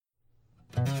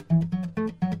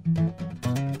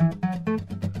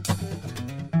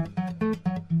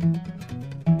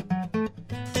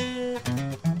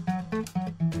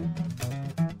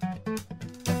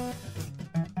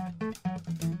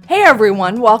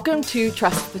everyone, welcome to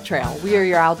Trust the Trail. We are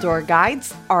your outdoor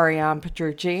guides, Ariane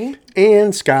Petrucci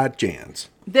and Scott Jans.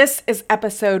 This is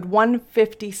episode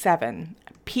 157.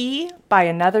 Pee by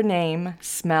another name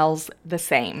smells the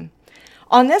same.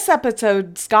 On this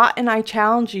episode, Scott and I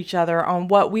challenge each other on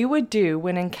what we would do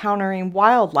when encountering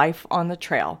wildlife on the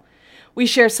trail. We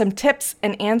share some tips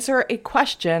and answer a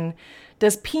question: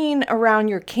 does peeing around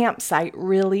your campsite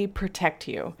really protect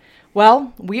you?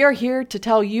 Well, we are here to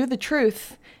tell you the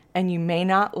truth, and you may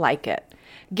not like it.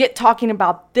 Get talking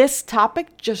about this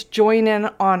topic. Just join in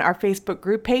on our Facebook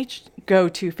group page. Go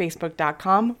to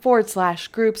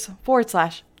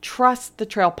facebook.com/groups/Trust the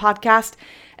Trail Podcast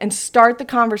and start the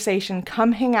conversation.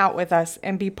 Come hang out with us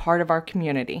and be part of our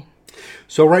community.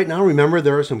 So right now, remember,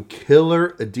 there are some killer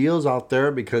deals out there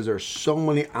because there's so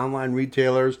many online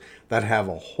retailers that have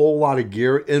a whole lot of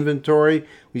gear inventory.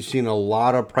 We've seen a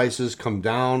lot of prices come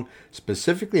down,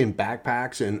 specifically in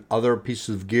backpacks and other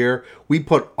pieces of gear. We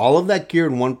put all of that gear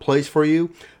in one place for you.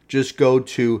 Just go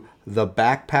to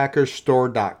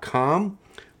thebackpackerstore.com,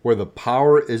 where the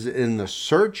power is in the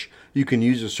search. You can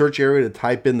use the search area to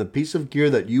type in the piece of gear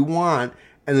that you want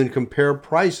and then compare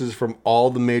prices from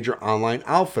all the major online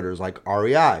outfitters like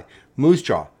REI,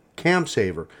 Moosejaw, Camp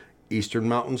Saver, Eastern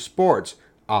Mountain Sports,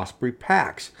 Osprey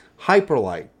Packs,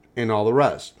 Hyperlite, and all the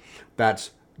rest.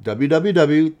 That's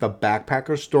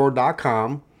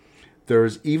www.thebackpackerstore.com.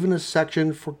 There's even a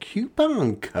section for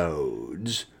coupon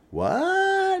codes.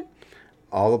 What?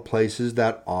 All the places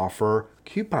that offer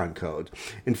coupon codes.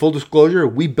 In full disclosure,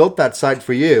 we built that site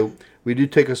for you. We do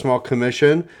take a small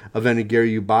commission of any gear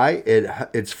you buy.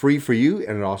 It's free for you,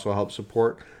 and it also helps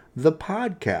support the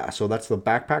podcast. So that's the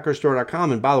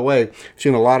backpackerstore.com. And by the way, I've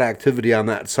seen a lot of activity on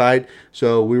that site.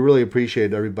 So we really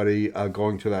appreciate everybody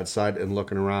going to that site and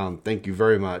looking around. Thank you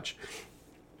very much.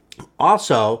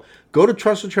 Also, go to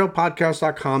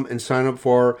trustthetrailpodcast.com and sign up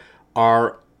for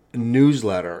our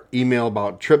newsletter, email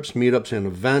about trips, meetups, and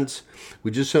events.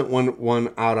 We just sent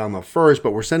one out on the 1st,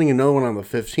 but we're sending another one on the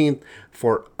 15th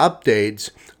for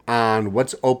updates on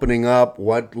what's opening up,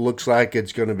 what looks like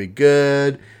it's going to be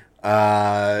good.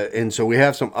 And so we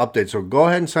have some updates. So go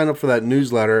ahead and sign up for that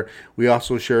newsletter. We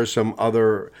also share some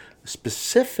other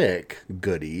specific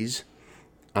goodies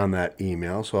on that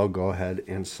email. So I'll go ahead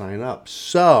and sign up.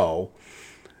 So,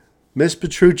 Miss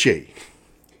Petrucci,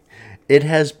 it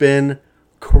has been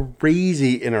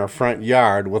crazy in our front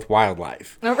yard with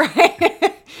wildlife. All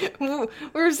right. We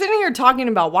were sitting here talking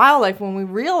about wildlife when we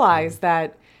realized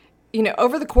that,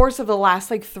 over the course of the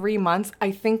last 3 months, I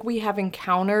think we have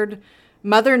encountered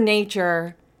Mother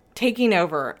Nature taking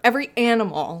over. Every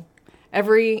animal,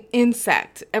 every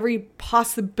insect, every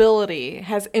possibility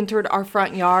has entered our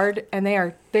front yard, and they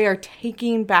are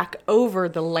taking back over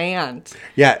the land.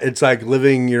 Yeah, it's like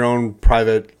living your own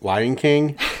private Lion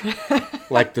King.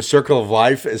 Like the circle of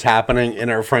life is happening in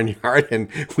our front yard, and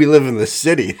we live in the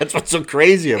city. That's what's so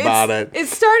crazy about it. It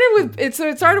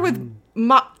started with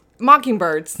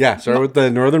mockingbirds. Yeah, started with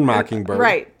the northern mockingbird.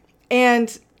 Right,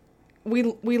 and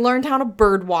we learned how to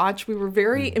bird watch. We were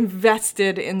very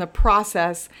invested in the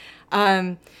process.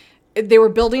 They were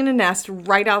building a nest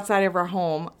right outside of our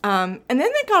home. And then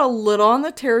they got a little on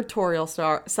the territorial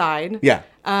side. Yeah.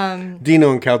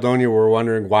 Dino and Caledonia were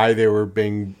wondering why they were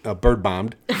being bird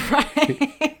bombed. Right.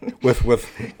 with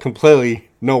completely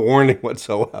no warning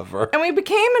whatsoever. And we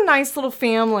became a nice little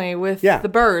family with the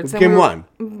birds. We became one.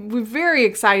 We were very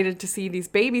excited to see these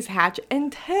babies hatch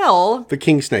until the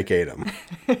king snake ate them.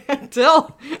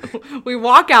 Until we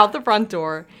walk out the front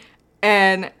door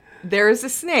and there is a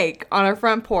snake on our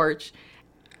front porch.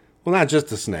 Well, not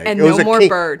just a snake. And no more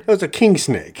bird. It was a king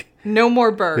snake. No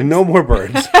more birds. And no more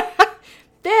birds.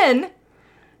 Then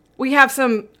we have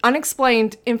some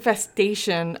unexplained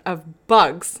infestation of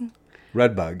bugs.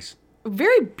 Red bugs.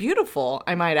 Very beautiful,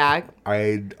 I might add.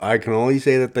 I can only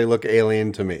say that they look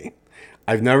alien to me.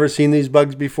 I've never seen these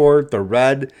bugs before. They're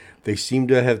red. They seem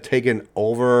to have taken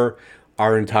over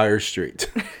our entire street.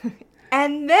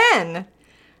 And then,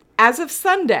 as of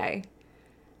Sunday,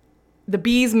 the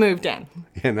bees moved in.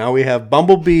 And now we have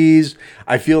bumblebees.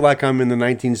 I feel like I'm in the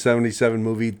 1977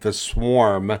 movie The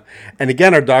Swarm. And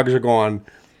again, our dogs are going,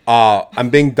 I'm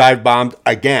being dive bombed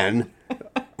again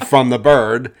from the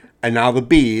bird. And now the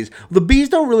bees. The bees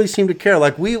don't really seem to care.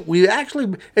 Like we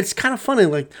actually, it's kind of funny.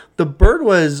 Like the bird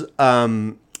was,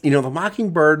 the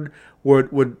mockingbird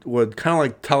would kind of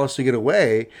like tell us to get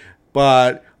away.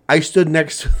 But I stood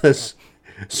next to this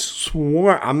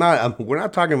swarm. We're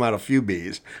not talking about a few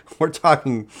bees. We're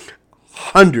talking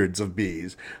hundreds of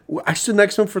bees. I stood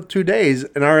next to them for 2 days,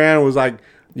 and Ariana was like,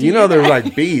 You know there's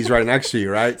like bees right next to you,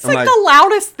 right? It's like the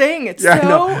loudest thing. It's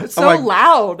so like,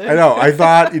 loud. I know. I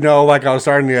thought, like I was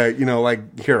starting to,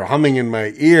 like hear humming in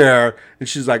my ear. And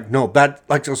she's like, no, that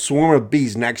like a swarm of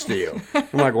bees next to you. I'm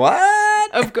like,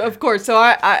 what? Of course. So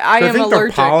I am think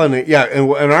allergic. They're pollinating. Yeah, and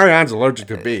Ariane's allergic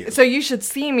to bees. So you should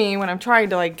see me when I'm trying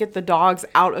to like get the dogs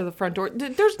out of the front door.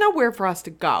 There's nowhere for us to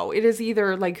go. It is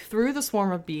either like through the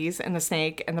swarm of bees and the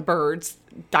snake and the birds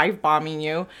dive bombing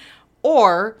you,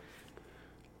 or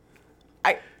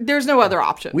there's no other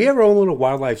option. We have our own little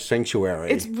wildlife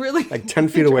sanctuary. It's really like 10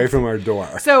 feet away from our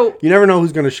door. So you never know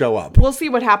who's going to show up. We'll see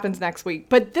what happens next week.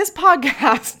 But this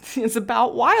podcast is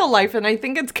about wildlife, and I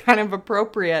think it's kind of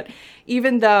appropriate,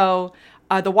 even though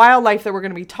the wildlife that we're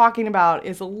going to be talking about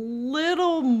is a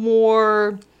little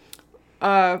more,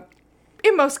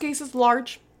 in most cases,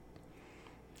 large.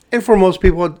 And for most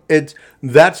people,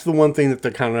 that's the one thing that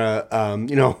they're kind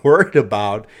of, worried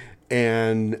about.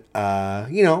 And,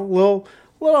 little,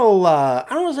 I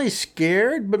don't want to say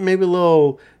scared, but maybe a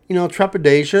little,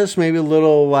 trepidatious, maybe a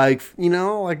little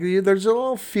there's a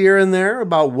little fear in there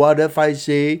about what if I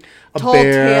see a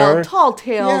bear. Tall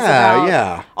tales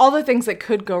about all the things that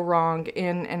could go wrong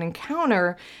in an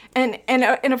encounter. And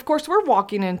of course, we're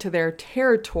walking into their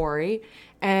territory,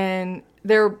 and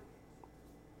they're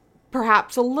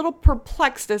perhaps a little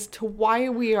perplexed as to why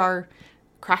we are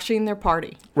crashing their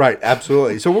party. Right,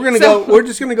 absolutely. So we're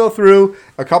just gonna go through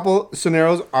a couple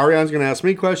scenarios. Ariane's gonna ask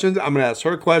me questions. I'm gonna ask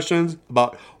her questions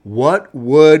about what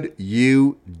would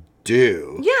you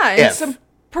do. Yeah, and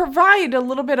provide a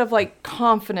little bit of like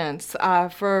confidence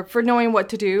for knowing what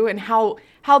to do and how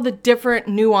the different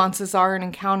nuances are in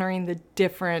encountering the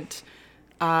different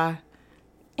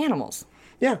animals.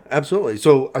 Yeah, absolutely.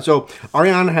 So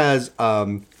Ariane has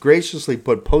graciously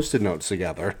put Post-it notes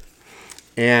together.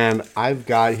 And I've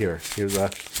got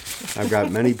I've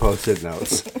got many Post-it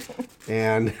notes,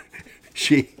 and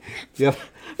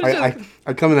I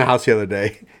come in the house the other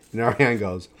day, and Ariane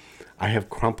goes, I have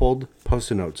crumpled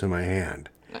Post-it notes in my hand.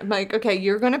 I'm like, okay,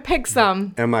 you're going to pick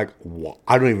some. And I'm like,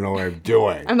 I don't even know what I'm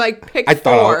doing. I'm like, pick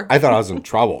four. I thought I was in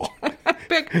trouble.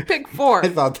 pick four. I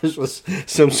thought this was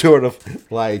some sort of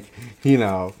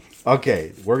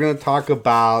okay, we're going to talk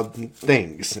about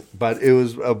things, but it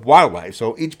was wildlife.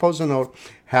 So each Post-it note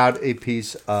had a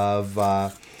piece of,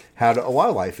 had a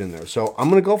wildlife in there. So I'm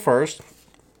going to go first.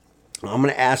 I'm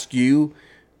going to ask you,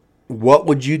 what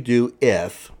would you do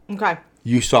if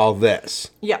you saw this?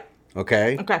 Yep.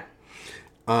 Okay? Okay.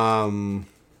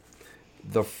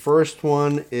 The first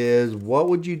one is, what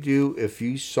would you do if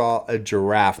you saw a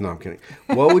giraffe? No, I'm kidding.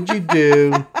 What would you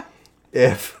do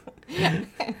if...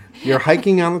 You're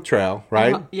hiking on the trail,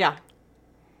 right? Yeah.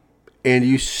 And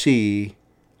you see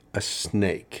a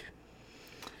snake.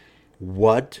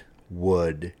 What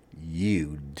would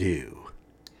you do?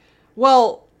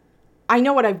 Well, I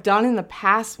know what I've done in the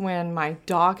past when my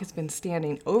dog has been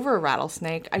standing over a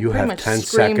rattlesnake. I pretty much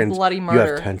scream bloody murder. You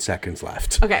have 10 seconds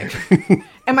left. Okay.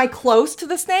 Am I close to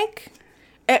the snake?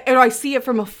 Do I see it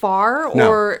from afar?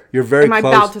 Or you're very am I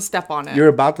close. about to step on it? You're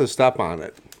about to step on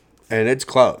it. And it's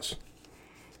close.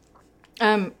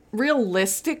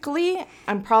 Realistically,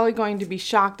 I'm probably going to be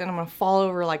shocked and I'm going to fall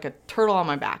over like a turtle on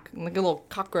my back, like a little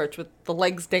cockroach with the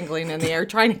legs dangling in the air,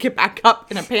 trying to get back up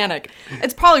in a panic.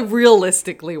 It's probably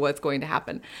realistically what's going to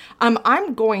happen.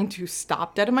 I'm going to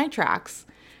stop dead in my tracks,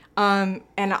 and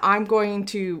I'm going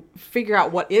to figure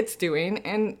out what it's doing,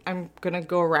 and I'm going to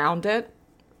go around it,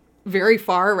 very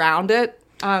far around it.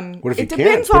 What if you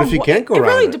can't? What if you can't go around it?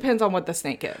 It really depends on what the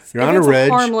snake is. You're on a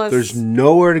ridge. There's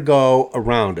nowhere to go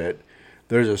around it.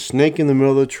 There's a snake in the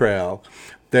middle of the trail.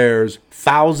 There's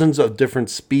thousands of different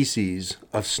species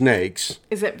of snakes.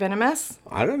 Is it venomous?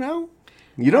 I don't know.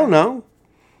 You don't know.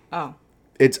 Oh.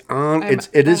 It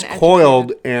is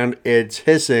coiled and it's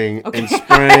hissing and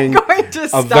spraying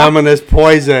a venomous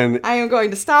poison. I am going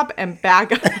to stop and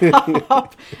back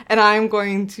up, and I am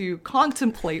going to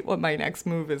contemplate what my next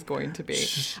move is going to be.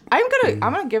 I'm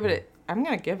gonna give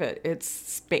it its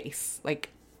space,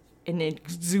 like an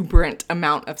exuberant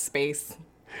amount of space.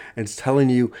 And it's telling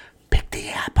you, pick the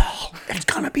apple. It's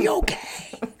gonna be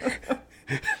okay.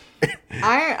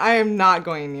 I am not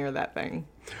going near that thing.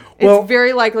 It's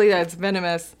very likely that it's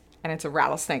venomous and it's a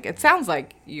rattlesnake. It sounds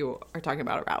like you are talking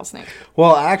about a rattlesnake.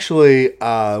 Well, actually,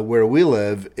 where we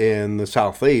live in the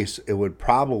southeast, it would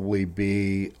probably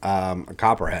be a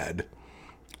copperhead,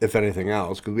 if anything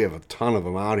else, because we have a ton of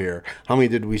them out here. How many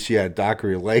did we see at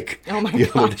Dockery Lake? Oh, my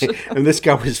gosh. And this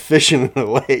guy was fishing in the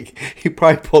lake. He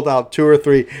probably pulled out 2 or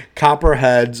 3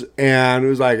 copperheads, and it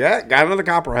was like, got another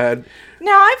copperhead.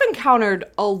 Now, I've encountered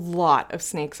a lot of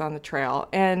snakes on the trail,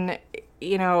 and,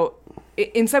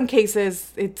 in some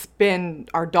cases, it's been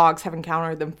our dogs have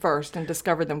encountered them first and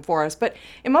discovered them for us. But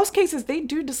in most cases, they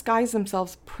do disguise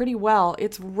themselves pretty well.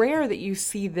 It's rare that you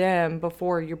see them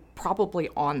before you're probably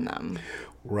on them.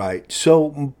 Right.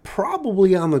 So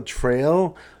probably on the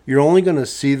trail, you're only going to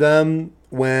see them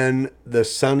when the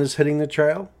sun is hitting the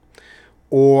trail,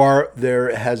 or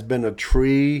there has been a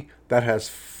tree that has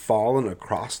fallen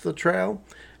across the trail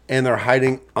and they're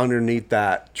hiding underneath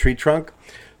that tree trunk.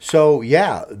 So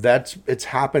yeah, it's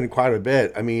happened quite a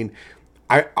bit. I mean,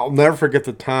 I'll never forget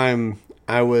the time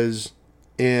I was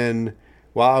on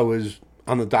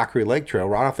the Dockery Lake Trail,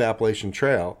 right off the Appalachian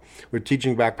Trail. We're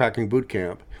teaching backpacking boot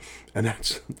camp, and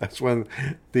that's when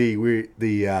the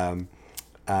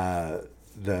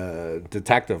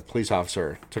detective police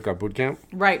officer took our boot camp.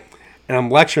 Right. And I'm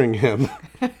lecturing him.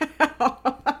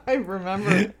 I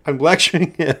remember. I'm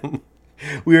lecturing him.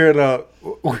 We were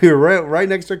right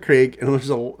next to a creek, and there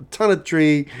was a ton of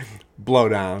tree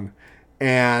blowdown,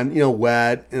 and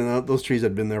wet. Those trees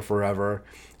had been there forever,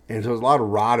 and so there was a lot of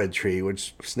rotted tree,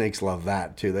 which snakes love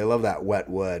that too. They love that wet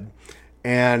wood,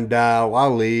 and a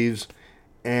lot of leaves.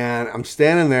 And I'm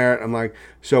standing there. I'm like,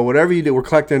 so whatever you do, we're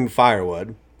collecting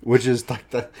firewood, which is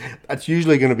like that's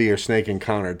usually going to be your snake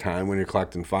encounter time when you're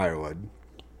collecting firewood.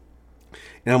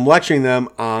 And I'm lecturing them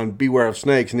on beware of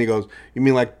snakes, and he goes, "You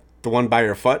mean like the one by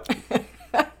your foot?"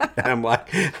 And I'm like,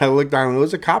 I looked down and it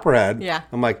was a copperhead. Yeah.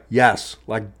 I'm like, yes,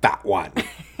 like that one.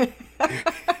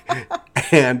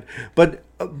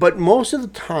 But most of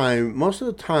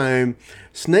the time,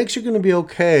 snakes are going to be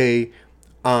okay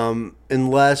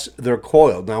unless they're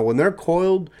coiled. Now, when they're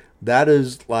coiled, that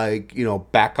is like,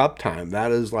 backup time.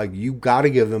 That is like, you got to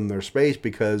give them their space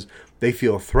because they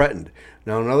feel threatened.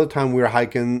 Now, another time we were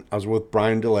hiking, I was with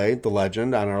Brian DeLay, the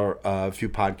legend, on our few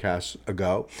podcasts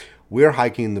ago. We were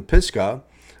hiking the Pisgah.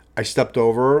 I stepped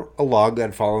over a log that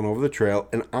had fallen over the trail,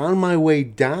 and on my way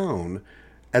down,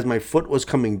 as my foot was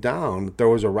coming down, there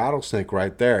was a rattlesnake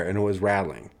right there, and it was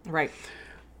rattling. Right.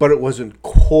 But it wasn't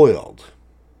coiled.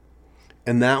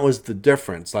 And that was the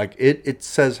difference. Like, it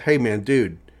says, hey, man,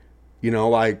 dude,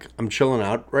 like, I'm chilling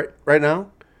out right now.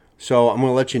 So I'm going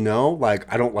to let you know,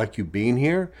 like, I don't like you being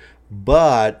here,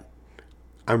 but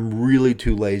I'm really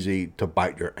too lazy to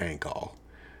bite your ankle.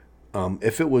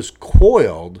 If it was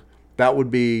coiled, that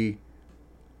would be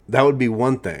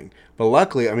one thing. But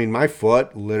luckily, I mean, my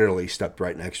foot literally stepped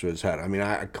right next to his head. I mean,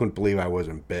 I couldn't believe I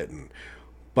wasn't bitten.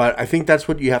 But I think that's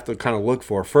what you have to kind of look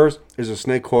for. First, is a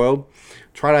snake coiled?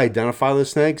 Try to identify the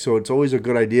snake. So it's always a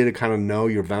good idea to kind of know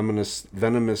your venomous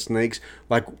snakes,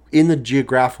 like in the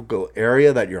geographical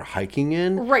area that you're hiking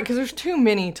in. Right, because there's too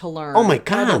many to learn. Oh my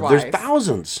God, otherwise. There's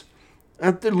thousands.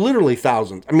 They're literally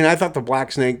thousands. I mean, I thought the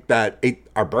black snake that ate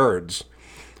our birds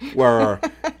were,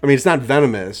 I mean, it's not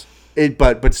venomous.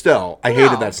 But still, I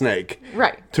hated that snake.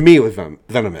 Right. To me, it was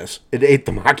venomous. It ate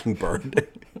the mockingbird.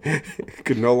 It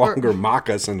could no longer mock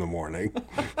us in the morning.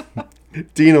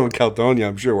 Dino and Caledonia,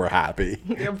 I'm sure, were happy.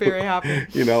 They're very happy.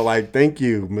 Like, thank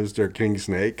you, Mr. King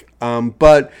Snake.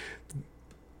 But,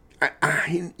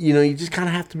 you just kind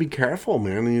of have to be careful,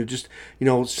 man. And you just,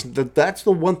 that's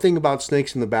the one thing about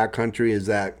snakes in the backcountry is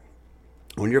that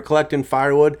when you're collecting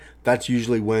firewood, that's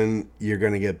usually when you're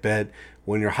going to get bit.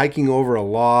 When you're hiking over a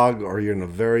log or you're in a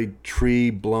very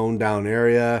tree blown down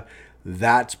area,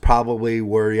 that's probably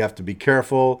where you have to be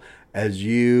careful. As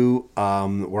you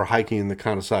were hiking in the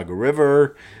Conasauga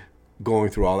River, going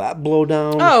through all that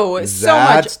blowdown. Oh, so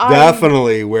much. That's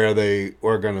definitely where they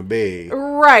were going to be.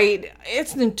 Right.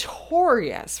 It's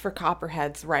notorious for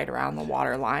copperheads right around the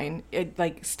water line. It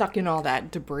like stuck in all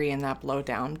that debris and that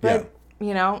blowdown. But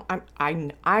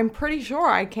I'm pretty sure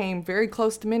I came very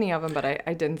close to many of them, but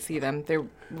I didn't see them. They're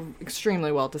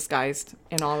extremely well disguised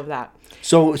in all of that.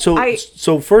 So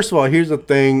first of all, here's the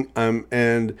thing,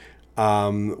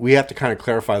 we have to kind of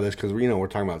clarify this because we're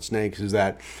talking about snakes. Is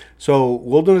that so?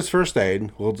 Wilderness First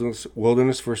Aid,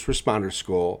 Wilderness First Responder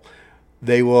School,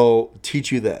 they will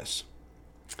teach you this.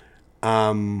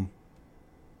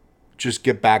 Just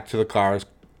get back to the car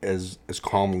as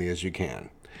calmly as you can.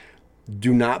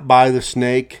 Do not buy the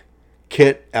snake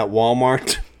kit at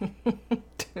Walmart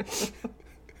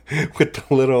with the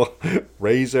little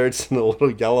razor. It's in a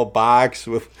little yellow box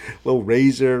with a little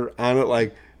razor on it.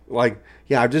 Like,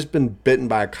 yeah, I've just been bitten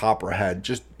by a copperhead.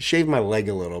 Just shave my leg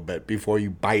a little bit before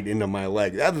you bite into my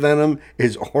leg. That venom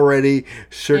is already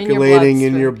circulating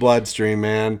in your bloodstream,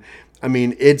 man. I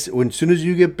mean, as soon as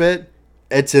you get bit,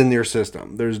 it's in your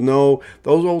system. There's no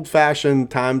those old-fashioned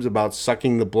times about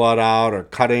sucking the blood out or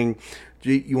cutting.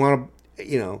 You want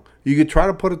to, you could try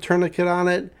to put a tourniquet on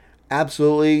it,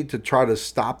 absolutely, to try to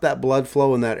stop that blood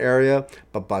flow in that area.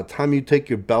 But by the time you take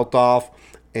your belt off,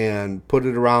 and put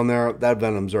it around there, that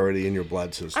venom's already in your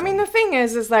blood system. I mean, the thing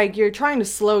is like you're trying to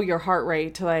slow your heart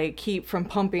rate to like keep from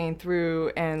pumping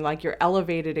through, and like your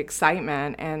elevated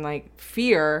excitement and like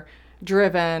fear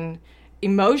driven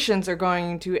emotions are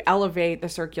going to elevate the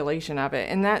circulation of it.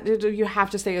 And that you have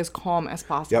to stay as calm as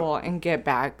possible and get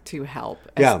back to help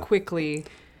as quickly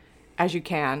as you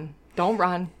can. Don't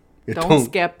run. Don't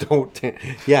skip.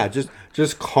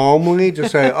 Just calmly,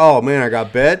 just say, "Oh man, I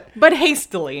got bit," but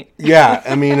hastily. Yeah,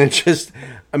 I mean, that's it.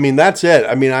 I mean,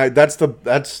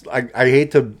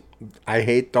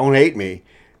 don't hate me,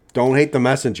 don't hate the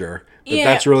messenger. But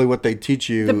that's really what they teach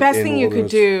you. The best thing you could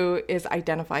do is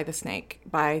identify the snake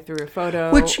through a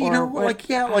photo. Which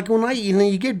like when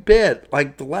you get bit,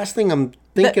 like the last thing I'm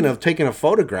thinking of taking a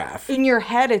photograph. In your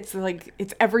head, it's like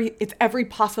it's every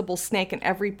possible snake and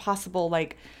every possible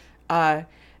like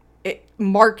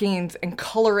markings and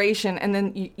coloration, and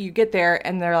then you get there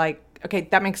and they're like, okay,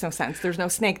 that makes no sense. There's no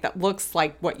snake that looks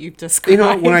like what you've described. You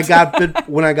know, when I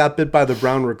got bit by the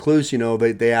brown recluse, you know,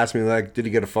 they asked me like, did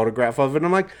you get a photograph of it? And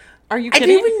I'm like, are you kidding? I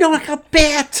didn't even know I got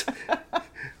bit.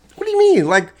 What do you mean?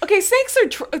 Like, okay,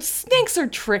 snakes are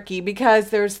tricky because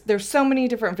there's so many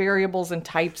different variables and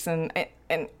types and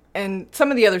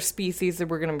some of the other species that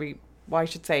we're going to be, well, I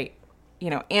should say, you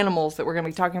know, animals that we're going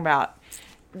to be talking about.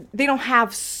 They don't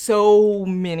have so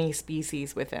many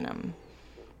species within them.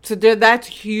 So that's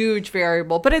a huge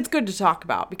variable. But it's good to talk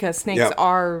about because snakes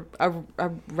are a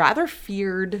rather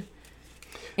feared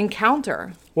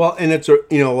encounter. Well, and it's,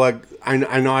 like, I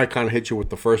know I kind of hit you with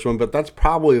the first one, but that's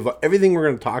probably, of everything we're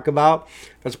going to talk about,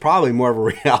 that's probably more of a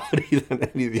reality than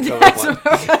any of the other ones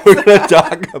we're going to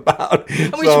talk about. We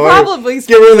should probably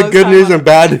get rid of the good news and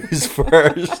bad news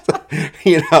first.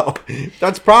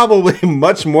 That's probably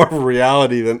much more of a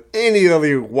reality than any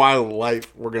other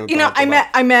wildlife we're going to talk about.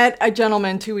 I met a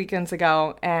gentleman 2 weekends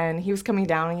ago, and he was coming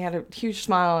down. He had a huge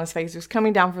smile on his face. He was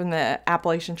coming down from the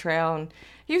Appalachian Trail, and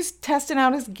he was testing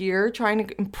out his gear, trying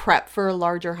to prep for a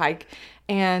larger hike.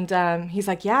 And he's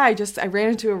like, yeah, I ran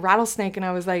into a rattlesnake, and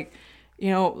I was like,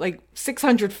 like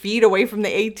 600 feet away from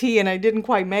the AT, and I didn't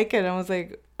quite make it. And I was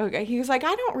like, okay. He was like,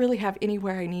 I don't really have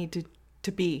anywhere I need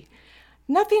to be.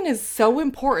 Nothing is so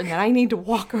important that I need to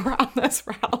walk around this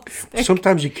rattlesnake.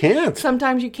 Sometimes you can't.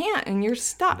 Sometimes you can't, and you're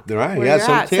stuck. Right.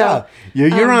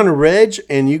 You're on a ridge,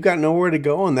 and you got nowhere to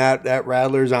go, and that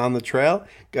rattler's on the trail.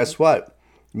 Guess what?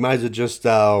 You might as well just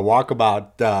walk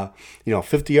about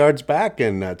 50 yards back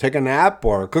and take a nap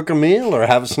or cook a meal or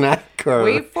have a snack. Or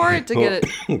wait for it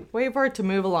to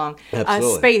move along.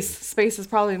 Absolutely. Space is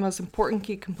probably the most important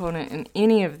key component in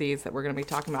any of these that we're going to be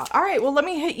talking about. All right, well, let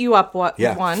me hit you up one.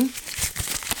 Get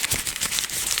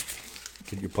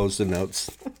your Post-it notes.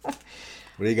 What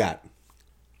do you got?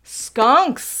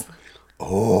 Skunks.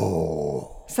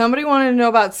 Oh. Somebody wanted to know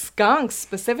about skunks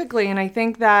specifically, and I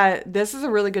think that this is a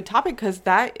really good topic because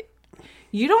that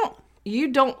you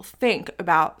don't think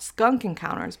about skunk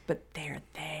encounters, but they're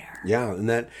there. Yeah,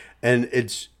 and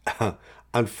it's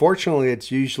unfortunately it's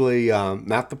usually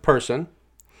not the person,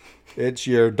 it's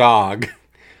your dog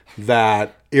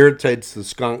that irritates the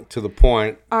skunk to the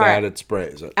point that it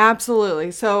sprays it.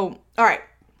 Absolutely. So, all right,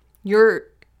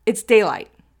 it's daylight.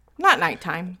 Not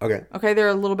nighttime. Okay, they're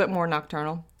a little bit more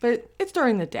nocturnal, but it's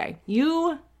during the day.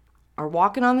 You are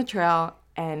walking on the trail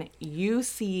and you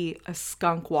see a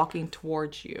skunk walking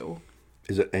towards you.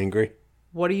 Is it angry?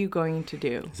 What are you going to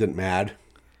do? Is it mad?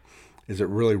 Is it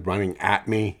really running at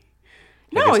me?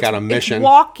 No, it's got a mission. It's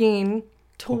walking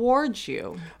towards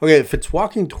you. Okay, if it's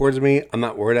walking towards me, I'm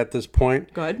not worried at this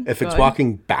point. Good. If it's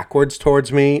walking backwards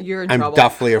towards me, I'm trouble.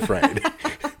 definitely afraid.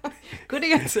 Good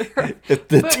answer. If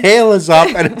the tail is up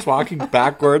and it's walking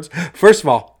backwards, first of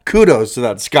all, kudos to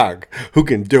that skunk who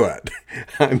can do it.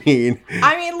 I mean,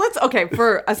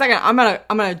 for a second, I'm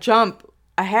gonna jump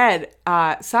ahead.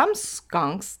 Some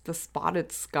skunks, the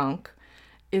spotted skunk,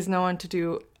 is known to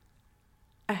do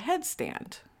a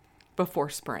headstand before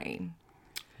spraying.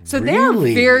 So they're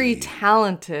very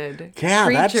talented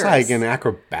creatures. That's like an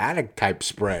acrobatic type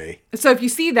spray. So if you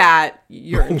see that,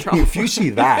 you're in trouble. If you see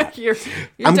that, you're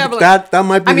definitely... That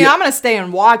might be... I'm going to stay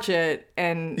and watch it.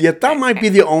 That might be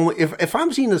the only... If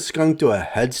I'm seeing a skunk do a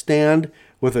headstand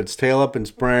with its tail up and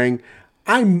spraying,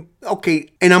 I'm...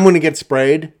 Okay, and I'm going to get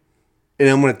sprayed, and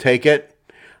I'm going to take it.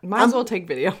 Might as well take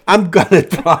video. I'm going to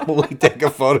probably take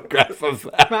a photograph of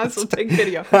that. Might as well take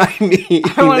video. I mean...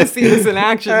 I want to see this in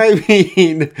action. I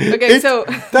mean... Okay, so...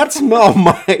 That smell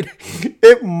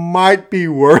might be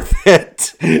worth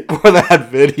it for that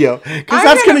video. Because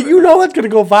that's going to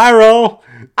go viral.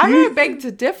 I'm going to beg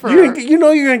to differ. You're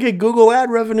going to get Google ad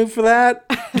revenue for that.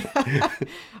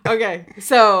 Okay,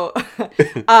 so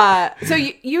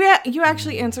you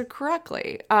actually answered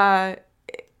correctly.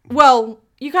 Well,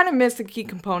 you kind of missed a key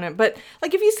component, but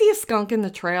like if you see a skunk in the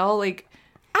trail, like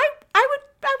I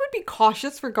would be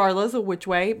cautious regardless of which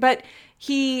way, but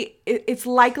it's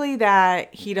likely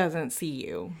that he doesn't see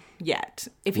you yet.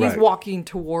 If he's Right. walking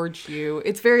towards you,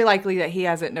 it's very likely that he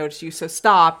hasn't noticed you. So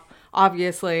stop,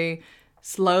 obviously,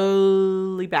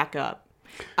 slowly back up.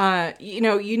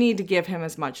 You need to give him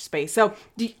as much space. So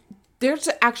there's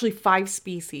actually 5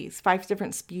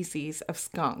 different species of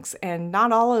skunks, and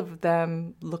not all of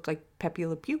them look like Pepe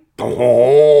Le Pew.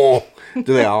 Oh, do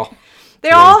they all? They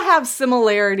all have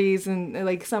similarities, and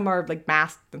like some are like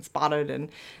masked and spotted and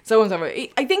so on and so forth.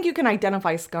 I think you can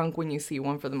identify a skunk when you see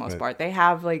one for the most part. They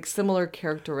have like similar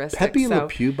characteristics. Pepe so Le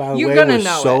Pew, by the you're way, gonna was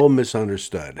know so it.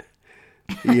 misunderstood.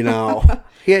 You know,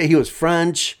 he was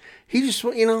French. He just,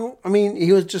 he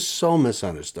was just so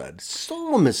misunderstood.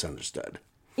 So misunderstood.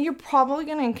 You're probably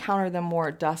going to encounter them more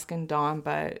at dusk and dawn,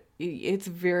 but it's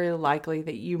very likely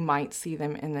that you might see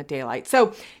them in the daylight.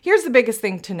 So here's the biggest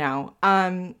thing to know.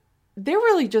 They're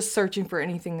really just searching for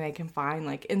anything they can find,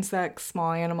 like insects,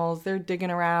 small animals. They're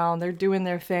digging around. They're doing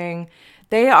their thing.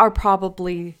 They are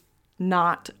probably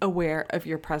not aware of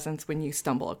your presence when you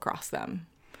stumble across them.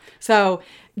 So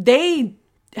they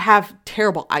have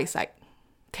terrible eyesight.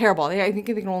 Terrible. I think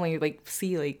they can only like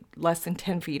see like less than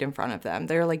 10 feet in front of them.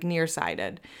 They're like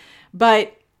nearsighted,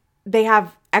 but they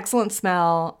have excellent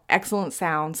smell, excellent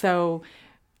sound. So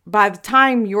by the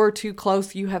time you're too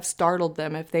close, you have startled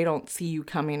them if they don't see you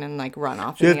coming and like run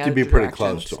off. You in have the to be other pretty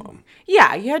close directions. to them.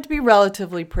 Yeah, you have to be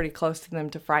relatively pretty close to them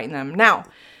to frighten them. Now,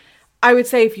 I would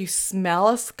say if you smell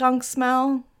a skunk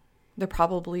smell, they're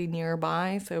probably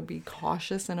nearby, so be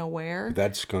cautious and aware.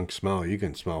 That skunk smell, you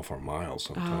can smell for miles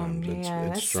sometimes. Yeah, it's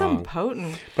that's strong. so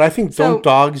potent. But I think So-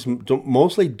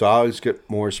 mostly dogs get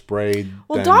more sprayed.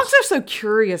 Well, than dogs are so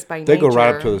curious by They nature. go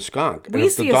right up to the skunk. And We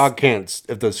if see the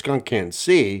if the skunk can't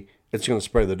see, it's going to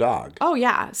spray the dog. Oh,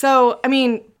 yeah. So, I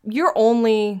mean,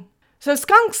 so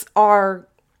skunks are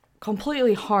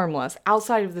completely harmless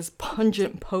outside of this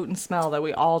pungent, potent smell that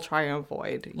we all try and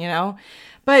avoid,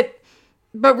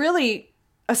 But really,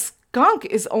 a skunk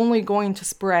is only going to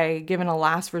spray given a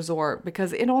last resort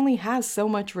because it only has so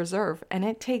much reserve, and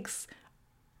it takes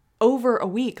over a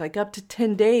week, like up to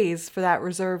 10 days for that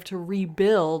reserve to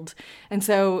rebuild. And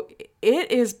so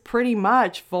it is pretty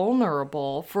much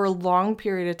vulnerable for a long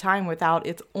period of time without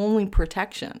its only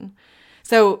protection.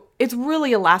 So it's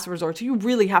really a last resort. So you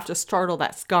really have to startle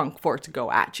that skunk for it to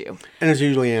go at you. And it's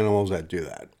usually animals that do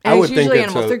that. And I would it's usually think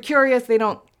animals. They're curious. They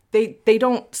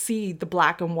don't see the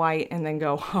black and white and then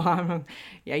go,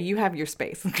 yeah, you have your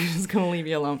space. I'm just going to leave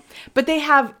you alone. But they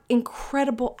have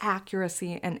incredible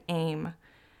accuracy and aim.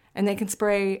 And they can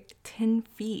spray 10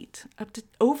 feet, up to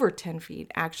over 10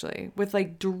 feet, actually, with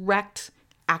like direct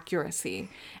accuracy.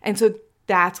 And so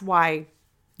that's why,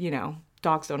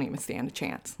 dogs don't even stand a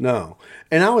chance. No.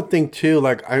 And I would think too,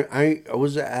 like I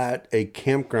was at a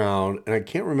campground and I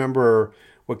can't remember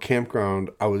what campground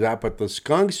I was at, but the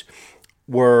skunks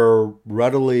were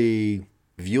readily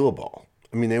viewable.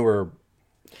 I mean, they were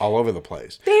all over the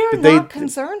place. They are not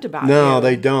concerned about No, you.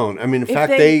 they don't. I mean, in fact,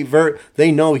 they-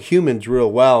 they know humans real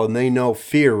well and they know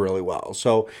fear really well.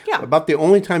 So Yeah. about the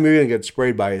only time you're going to get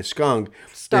sprayed by a skunk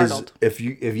Startled. is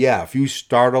if you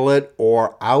startle it,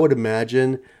 or I would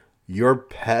imagine your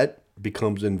pet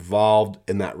becomes involved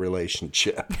in that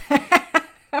relationship.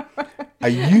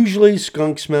 Usually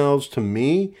skunk smells, to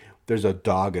me, there's a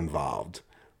dog involved.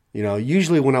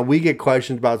 Usually when we get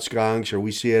questions about skunks or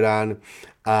we see it on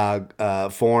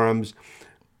forums,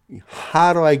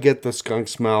 how do I get the skunk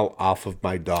smell off of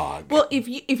my dog? Well, if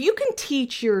you can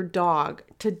teach your dog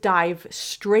to dive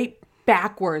straight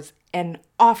backwards and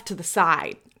off to the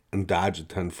side, And dodge a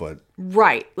 10-foot.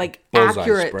 right, like Bullseye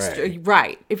accurate, spray.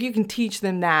 right. If you can teach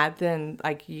them that, then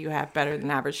like you have better than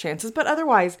average chances. But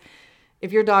otherwise,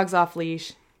 if your dog's off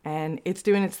leash and it's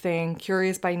doing its thing,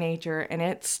 curious by nature, and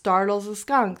it startles a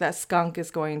skunk, that skunk is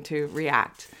going to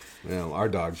react. Our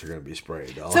dogs are going to be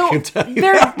sprayed. All I So can tell you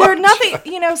they're that they're much.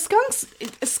 nothing.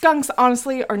 Skunks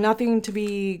honestly are nothing to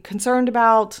be concerned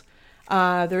about.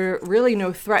 They're really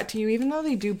no threat to you, even though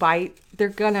they do bite. They're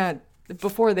gonna,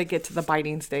 before they get to the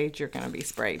biting stage, you're gonna be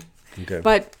sprayed. Okay.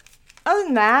 But other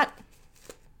than that,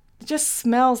 it just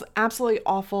smells absolutely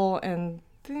awful, and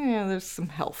there's some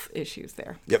health issues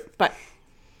there. Yep. But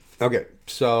Okay,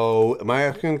 so am I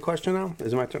asking a question now?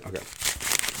 Is it my turn? Okay.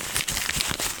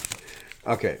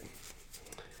 Okay.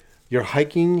 You're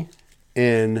hiking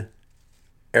in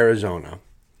Arizona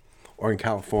or in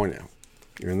California.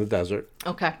 You're in the desert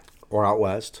okay, or out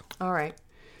west. all right.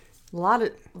 A lot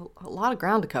of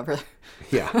ground to cover.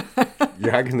 Yeah.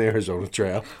 You're hiking the Arizona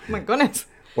Trail Oh my goodness.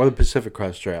 or the Pacific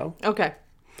Crest Trail, Okay.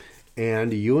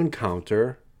 and you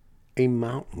encounter a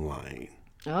mountain lion.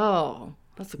 Oh,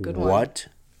 that's a good one. What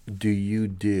do you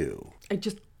do?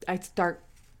 I start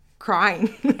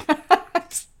crying.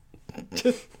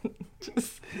 just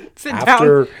sit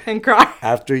After- down and cry.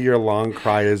 After your long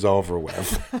cry is over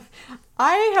with.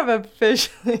 I have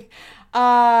officially,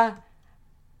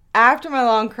 after my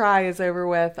long cry is over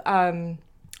with, I'm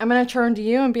going to turn to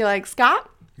you and be like, Scott,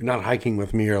 You're not hiking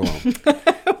with me, you're alone.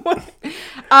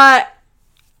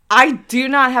 I do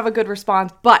not have a good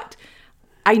response, but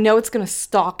I know it's going to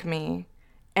stalk me.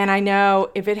 And I know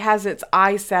if it has its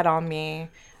eyes set on me,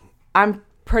 I'm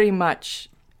pretty much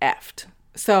effed.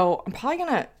 So I'm probably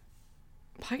going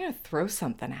to throw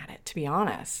something at it, to be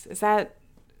honest. I'm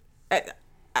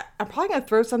probably going to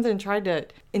throw something and try to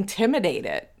intimidate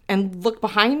it and look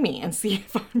behind me and see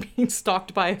if I'm being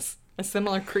stalked by a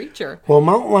similar creature. Well,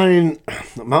 mountain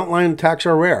lion attacks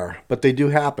are rare, but they do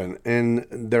happen, and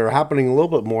they're happening a little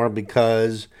bit more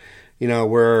because,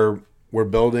 we're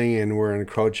building and we're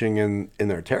encroaching in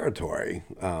their territory.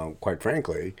 Quite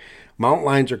frankly, mountain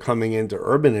lions are coming into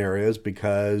urban areas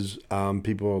because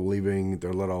people are leaving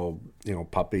their little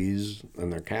puppies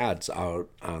and their cats out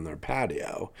on their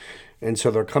patio, and so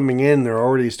they're coming in. They're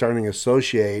already starting to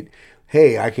associate.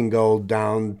 Hey, I can go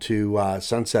down to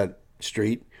Sunset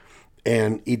Street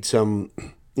and eat some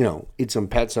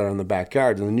pets that are in the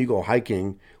backyard, and then you go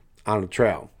hiking on a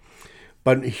trail.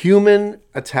 But human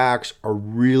attacks are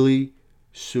really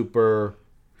super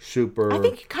I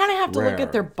think you kind of have to look rare.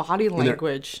 at their body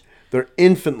language. They're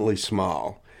infinitely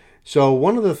small. So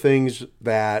one of the things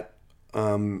that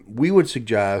we would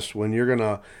suggest when you're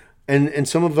gonna, and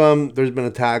some of them, there's been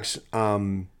attacks,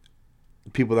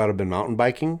 people that have been mountain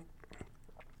biking.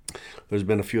 There's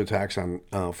been a few attacks on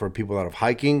for people that have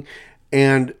hiking,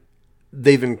 and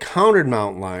they've encountered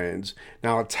mountain lions.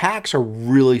 Now, attacks are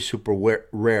really super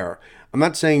rare. I'm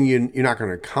not saying you're not going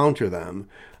to encounter them.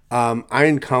 I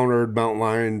encountered mountain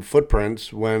lion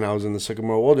footprints when I was in the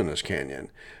Sycamore Wilderness Canyon,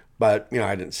 but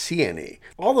I didn't see any.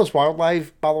 All this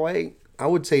wildlife, by the way, I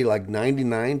would say like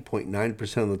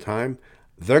 99.9% of the time,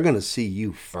 they're going to see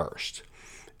you first.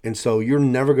 And so you're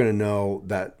never going to know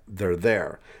that they're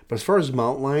there. But as far as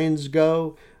mountain lions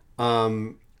go,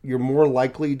 you're more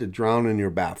likely to drown in your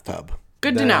bathtub.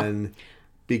 Good to know. Than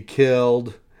be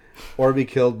killed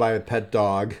by a pet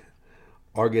dog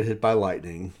or get hit by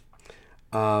lightning.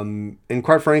 And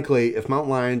quite frankly, if mountain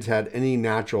lions had any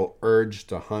natural urge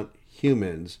to hunt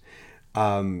humans,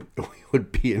 we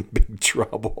would be in big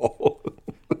trouble.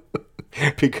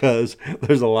 Because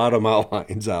there's a lot of mountain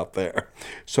lions out there.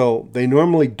 So they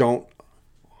normally don't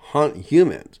hunt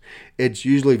humans. It's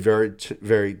usually very,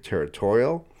 very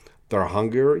territorial. They're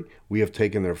hungry. We have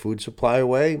taken their food supply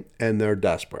away, and they're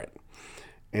desperate.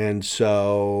 And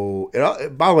so,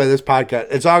 by the way, this podcast,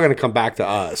 it's all going to come back to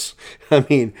us. I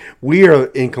mean, we are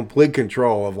in complete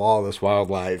control of all this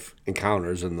wildlife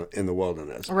encounters in the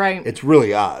wilderness. Right. It's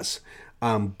really us.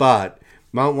 But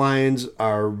mountain lions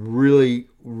are really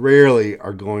rarely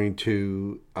are going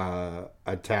to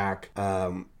attack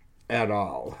at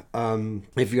all.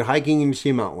 If you're hiking and you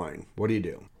see a mountain lion, what do you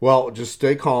do? Well, just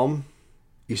stay calm.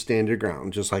 You stand your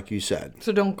ground, just like you said.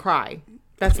 So don't cry.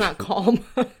 That's not calm.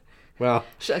 Well,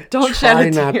 don't try shed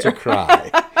a not tear. to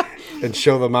cry and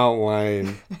show the mountain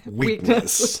lion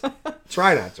weakness.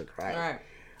 Try not to cry.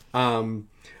 All right.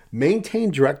 Maintain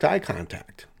direct eye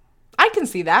contact. I can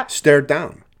see that. Stare it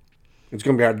down. It's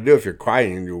going to be hard to do if you're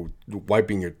crying and you're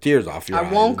wiping your tears off your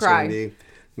eyes. I won't cry. It's going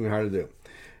to be hard to do.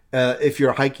 If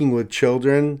you're hiking with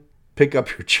children, pick up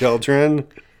your children.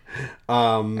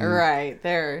 Right.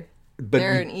 They're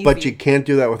an easy... But you can't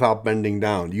do that without bending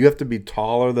down. You have to be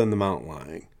taller than the mountain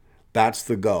lion. That's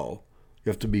the goal.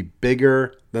 You have to be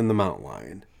bigger than the mountain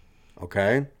lion.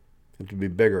 Okay? You have to be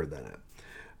bigger than it.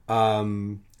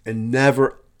 And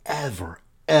never, ever,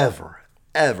 ever,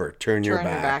 ever turn your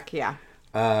back. Yeah.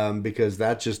 Because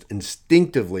that just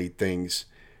instinctively things...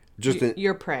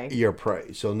 Your prey. Your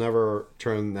prey. So never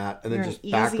turn that. And then You're just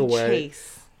an back easy away.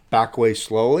 Chase. Back away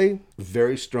slowly.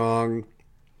 Very strong.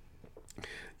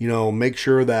 Make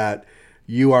sure that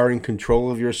you are in control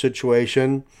of your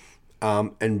situation.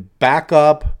 And back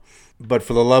up, but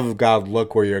for the love of God,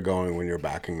 look where you're going when you're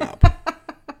backing up.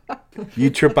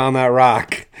 You trip on that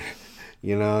rock,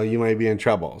 you might be in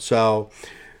trouble. So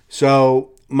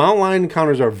mountain lion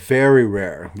encounters are very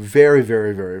rare, very,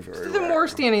 very, very, very So they're rare. more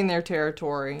standing their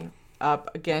territory up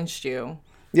against you.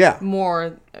 Yeah,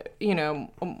 More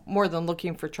than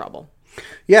looking for trouble.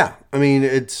 yeah. I mean,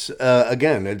 it's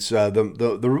again, it's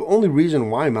the only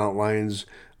reason why mountain lions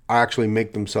actually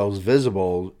make themselves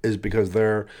visible is because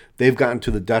they've gotten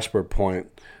to the desperate point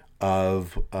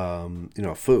of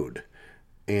food,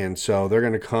 and so they're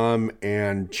going to come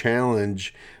and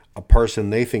challenge a person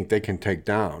they think they can take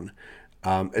down.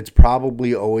 It's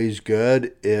probably always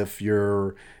good if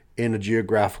you're in a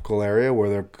geographical area where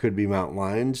there could be mountain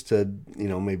lions to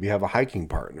maybe have a hiking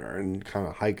partner and kind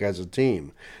of hike as a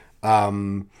team,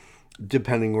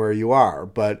 depending where you are.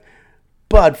 But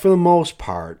for the most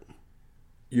part,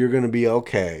 you're going to be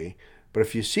okay. But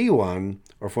if you see one,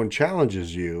 or if one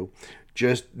challenges you,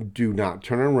 just do not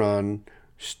turn and run.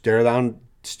 Stare down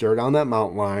that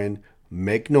mountain lion,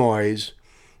 make noise,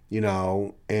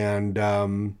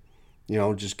 and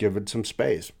just give it some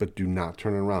space. But do not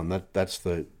turn around. That's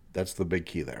the big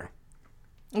key there.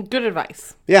 Good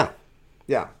advice. Yeah.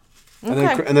 And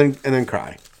Okay. then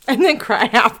cry. And then cry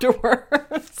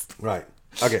afterwards. Right.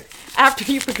 Okay.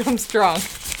 After you become strong.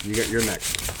 You're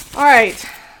next. All right.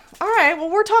 Well,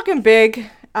 we're talking big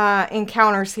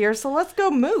encounters here, so let's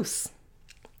go moose.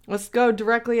 Let's go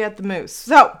directly at the moose.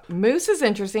 So, moose is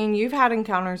interesting. You've had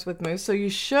encounters with moose, so you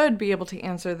should be able to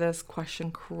answer this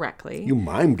question correctly. You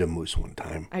mimed a moose one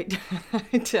time. I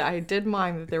did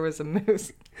mime that there was a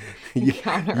moose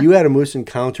encounter. You had a moose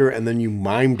encounter, and then you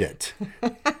mimed it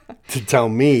to tell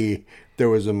me there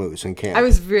was a moose in camp. I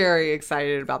was very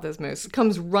excited about this moose. It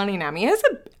comes running at me.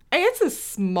 It's a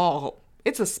small,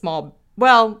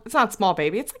 well, it's not small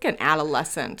baby. It's like an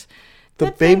adolescent. The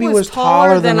That thing baby was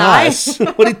taller than I. us.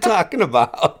 What are you talking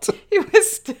about? He was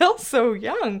still so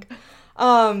young.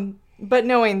 But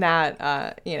knowing that,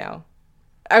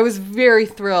 I was very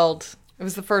thrilled. It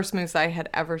was the first moose I had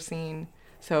ever seen.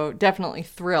 So definitely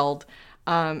thrilled.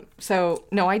 So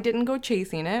no, I didn't go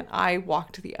chasing it. I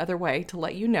walked the other way to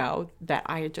let you know that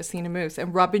I had just seen a moose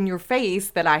and rub in your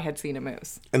face that I had seen a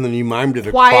moose. And then you mimed it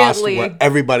Quietly. across what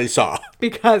everybody saw.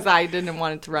 Because I didn't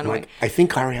want it to run away. I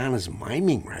think Ariana's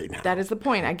miming right now. That is the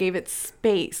point. I gave it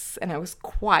space and I was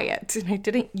quiet and I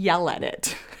didn't yell at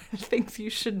it. Things you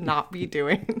should not be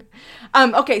doing.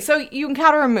 Okay, so you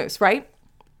encounter a moose, right?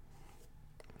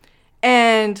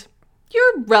 And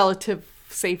you're relative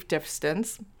safe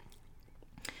distance.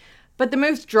 But the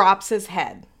moose drops his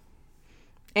head.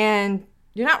 And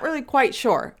you're not really quite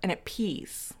sure. And it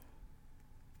pees.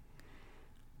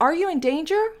 Are you in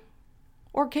danger?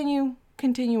 Or can you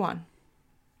continue on?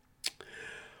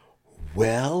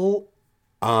 Well,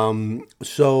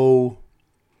 so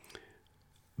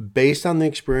based on the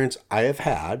experience I have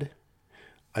had,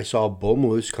 I saw a bull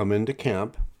moose come into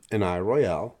camp in Isle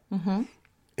Royale. Mm-hmm.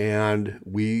 And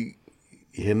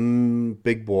him,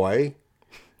 big boy,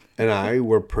 and I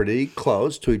were pretty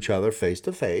close to each other face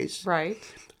to face. Right.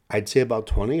 I'd say about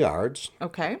 20 yards.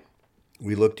 Okay.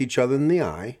 We looked each other in the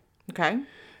eye. Okay.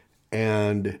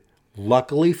 And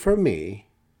luckily for me,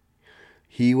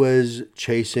 he was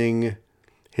chasing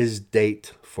his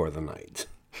date for the night.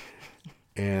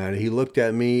 And he looked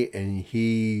at me and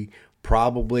he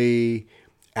probably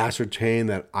ascertained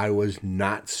that I was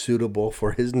not suitable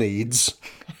for his needs.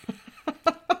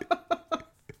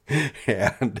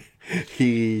 And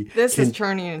This is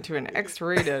turning into an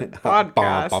X-rated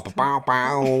podcast.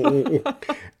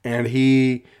 And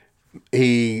he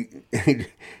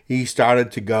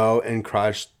started to go and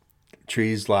crush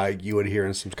trees like you would hear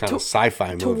in some kind of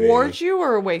sci-fi movie. Towards you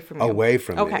or away from you? Away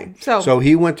from me. Okay, so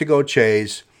he went to go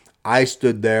chase. I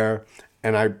stood there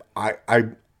and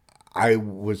I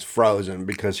was frozen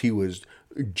because he was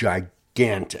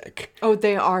gigantic. oh,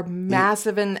 they are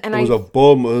massive, and It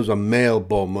was a male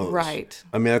bull moose. Right.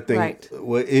 I mean, I think Right.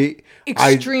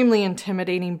 Extremely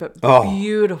intimidating, but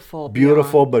beautiful.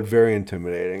 beautiful, but very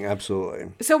intimidating.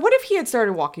 Absolutely. So what if he had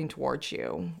started walking towards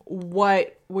you?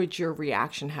 What would your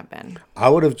reaction have been? I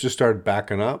would have just started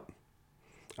backing up.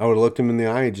 I would have looked him in the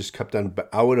eye and just kept on.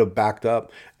 I would have backed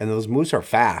up. And those moose are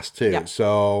fast, too. Yeah.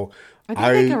 So I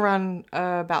think they can run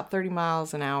about 30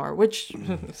 miles an hour, which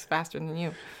is faster than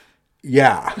you.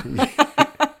 Yeah.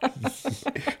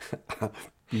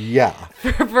 Yeah.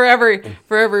 For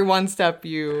every one step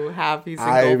you have, he's in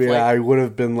gold plate. I would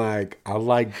have been like, I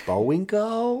like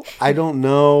Boingo. I don't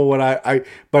know what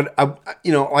but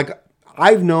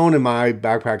I've known in my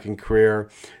backpacking career,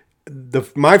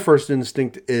 my first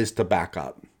instinct is to back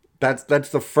up. That's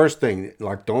the first thing.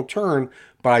 Like, don't turn,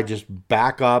 but I just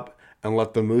back up and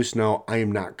let the moose know I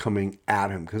am not coming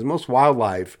at him. Because most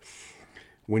wildlife,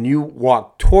 when you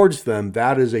walk towards them,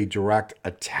 that is a direct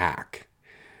attack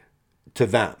to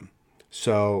them.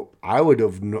 So I would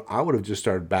have just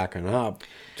started backing up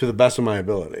to the best of my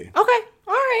ability. Okay,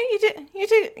 all right, you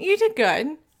did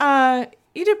good.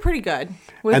 You did pretty good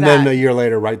with And that. then a year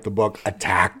later, write the book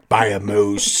 "Attacked by a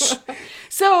Moose."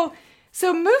 So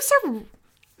moose are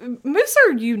moose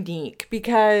are unique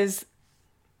because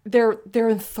they're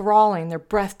enthralling, they're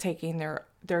breathtaking, they're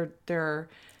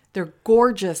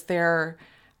gorgeous, they're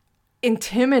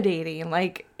intimidating.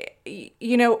 Like,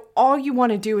 you know, all you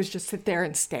want to do is just sit there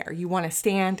and stare. You want to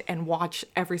stand and watch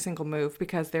every single move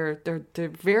because they're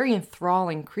very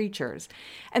enthralling creatures.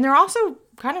 And they're also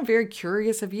kind of very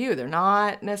curious of you. They're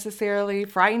not necessarily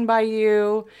frightened by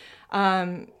you.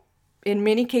 In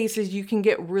many cases, you can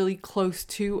get really close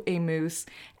to a moose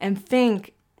and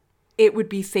think it would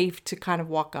be safe to kind of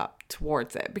walk up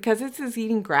towards it because it's just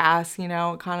eating grass, you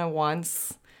know, it kind of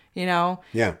wants, you know.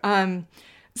 Yeah.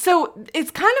 So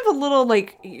it's kind of a little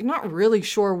like, you're not really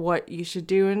sure what you should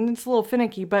do, and it's a little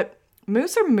finicky, but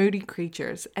moose are moody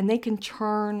creatures, and they can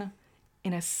churn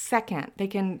in a second.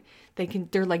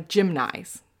 They're like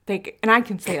Geminis. And I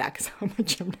can say that because I'm a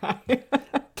Gemini.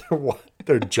 They're what?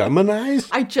 They're Geminis?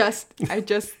 I just,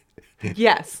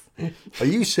 yes. Are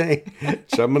you saying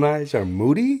Geminis are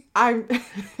moody? I'm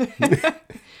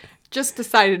just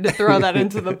decided to throw that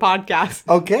into the podcast.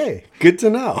 Okay, good to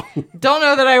know. Don't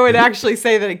know that I would actually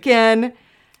say that again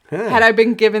had I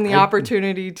been given the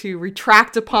opportunity to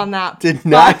retract upon that. Did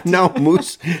not know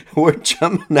moose were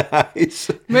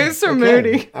Geminis. Moose are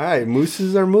moody. All right,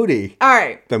 mooses are moody. All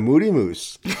right. The moody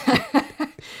moose.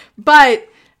 But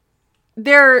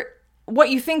what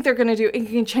you think they're going to do, it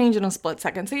can change in a split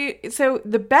second. So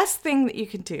the best thing that you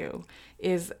can do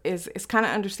is kind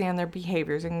of understand their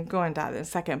behaviors, and go into that in a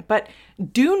second. But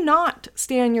do not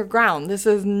stand your ground. This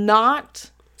is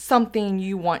not something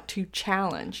you want to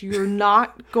challenge. You're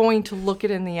not going to look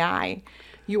it in the eye.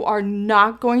 You are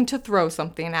not going to throw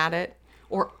something at it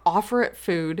or offer it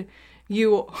food.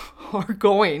 You are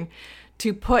going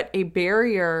to put a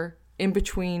barrier in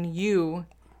between you,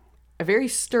 a very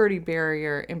sturdy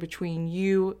barrier in between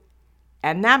you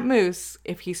and that moose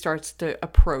if he starts to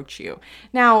approach you.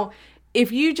 Now,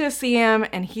 if you just see him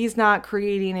and he's not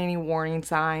creating any warning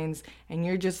signs and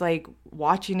you're just like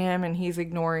watching him and he's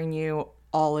ignoring you,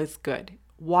 all is good.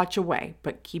 Watch away,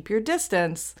 but keep your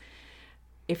distance.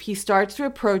 If he starts to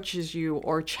approaches you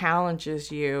or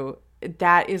challenges you,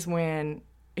 that is when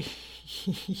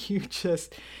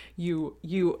you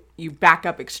back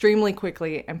up extremely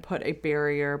quickly and put a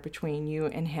barrier between you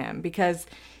and him, because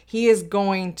he's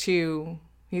going to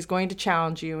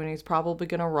challenge you and he's probably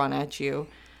going to run at you.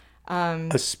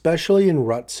 Especially in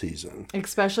rut season.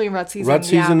 Rut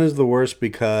season is the worst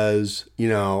because, you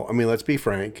know, I mean, let's be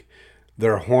frank.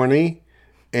 They're horny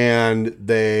and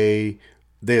they're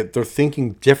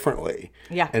thinking differently.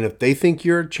 Yeah. And if they think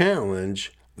you're a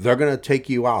challenge, they're going to take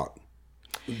you out.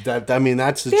 That's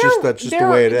just the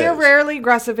way it is. They're rarely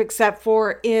aggressive except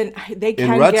for in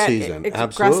rut season. Aggressive.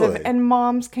 Absolutely. And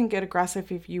moms can get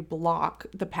aggressive if you block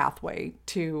the pathway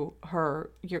to her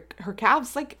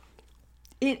calves. Like,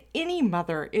 any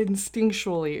mother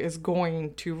instinctually is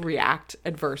going to react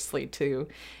adversely to,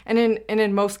 and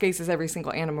in most cases, every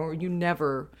single animal, you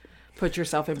never put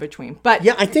yourself in between. But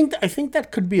yeah, I think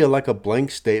that could be like a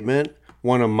blank statement.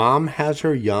 When a mom has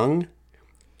her young,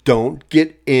 don't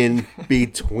get in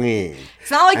between.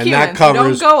 It's not like and humans. That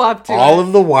covers you don't go up to all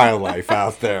of the wildlife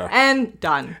out there. And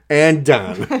done.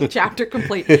 Chapter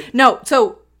complete. No,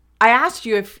 so I asked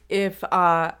you if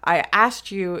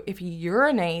he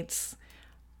urinates.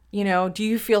 You know, do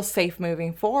you feel safe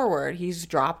moving forward? He's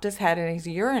dropped his head and he's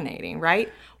urinating, right?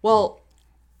 Well,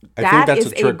 I think that's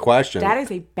a trick question. That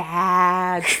is a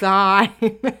bad sign.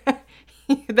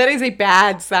 That is a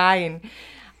bad sign.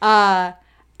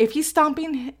 If he's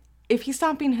stomping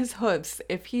his hooves,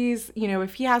 if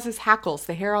he has his hackles,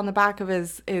 the hair on the back of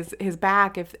his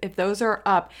back, if those are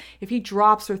up, if he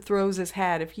drops or throws his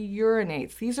head, if he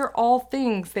urinates, these are all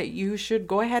things that you should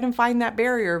go ahead and find that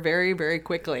barrier very, very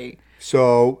quickly.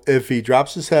 So if he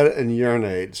drops his head and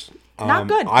urinates, not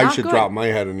good. I should drop my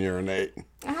head and urinate.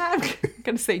 I'm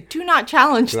going to say, do not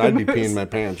challenge them. I'd be peeing my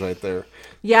pants right there.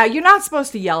 Yeah, you're not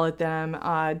supposed to yell at them.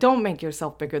 Don't make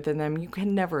yourself bigger than them. You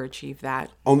can never achieve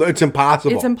that. Oh, it's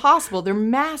impossible. It's impossible. They're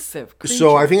massive creatures.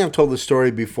 So I think I've told this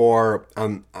story before.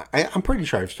 I'm pretty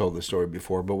sure I've told this story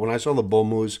before. But when I saw the bull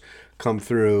moose come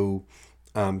through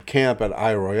camp at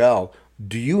Isle Royale,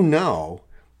 do you know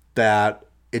that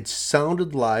it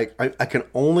sounded like I'm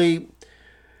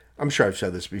sure I've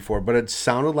said this before, but it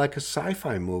sounded like a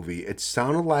sci-fi movie. It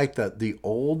sounded like the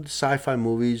old sci-fi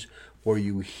movies where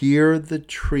you hear the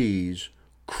trees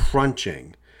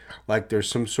crunching, like there's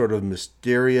some sort of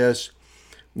mysterious,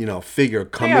 figure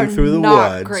coming through the woods.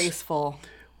 Not graceful.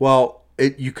 Well,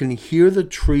 you can hear the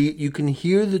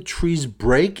trees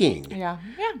breaking. Yeah.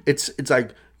 It's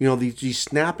like these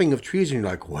snapping of trees, and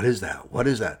you're like, what is that? What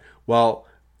is that? Well,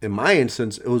 in my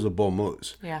instance, it was a bull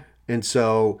moose. Yeah. And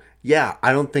so, yeah,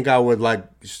 I don't think I would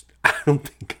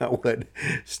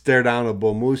stare down a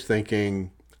bull moose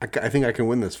thinking, I think I can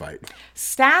win this fight.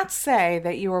 Stats say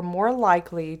that you are more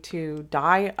likely to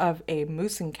die of a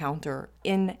moose encounter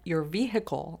in your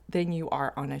vehicle than you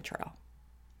are on a trail.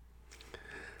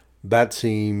 That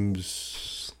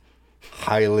seems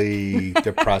highly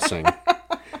depressing.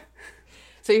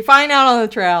 So you find out on the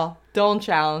trail, don't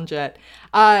challenge it.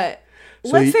 Let's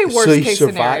say worst case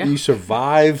scenario. You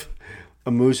survive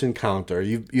a moose encounter.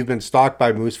 You've been stalked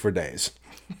by moose for days.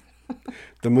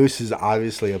 The moose is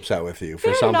obviously upset with you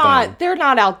for something. They're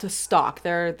not out to stalk.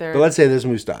 They're. But let's say this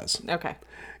moose does. Okay.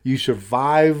 You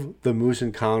survive the moose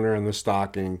encounter and the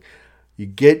stalking. You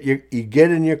get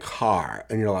in your car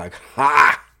and you're like,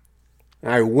 ha!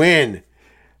 I win.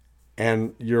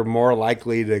 And you're more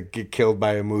likely to get killed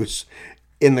by a moose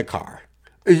in the car.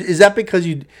 Is that because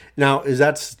is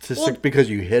that statistic because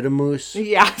you hit a moose?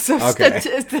 Yeah. So okay.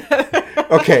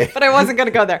 Okay. But I wasn't going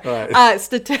to go there. Right.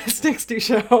 Statistics do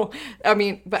show. I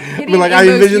mean, but hitting I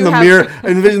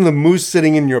envision the moose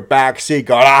sitting in your back seat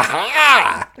going,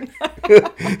 aha!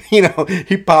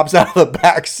 He pops out of the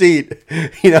back seat.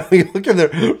 You look at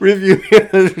the review,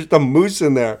 there's the moose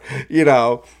in there,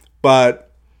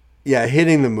 But, yeah,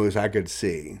 hitting the moose, I could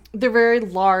see. They're very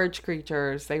large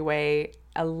creatures. They weigh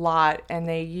a lot, and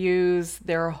they use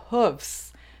their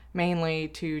hoofs mainly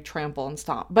to trample and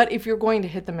stomp. But if you're going to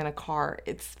hit them in a car,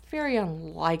 it's very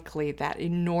unlikely that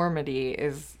enormity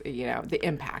is, the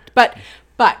impact. But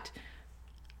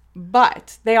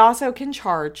they also can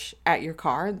charge at your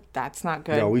car. That's not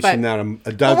good. No, we've seen that a dozen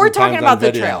times. But we're talking about the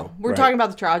video. trail. We're talking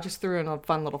about the trail. I just threw in a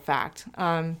fun little fact.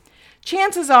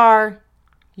 Chances are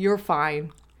you're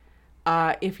fine.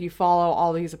 If you follow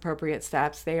all these appropriate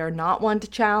steps. They are not one to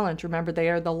challenge. Remember, they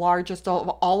are the largest of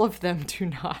all of them. Do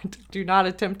not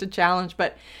attempt to challenge.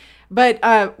 But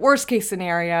worst case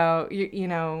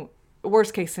scenario,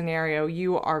 worst case scenario,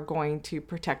 you are going to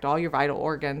protect all your vital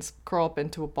organs, curl up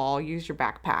into a ball, use your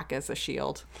backpack as a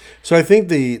shield. So I think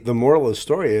the moral of the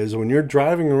story is when you're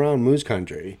driving around moose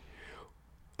country,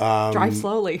 drive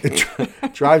slowly.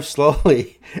 Drive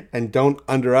slowly and don't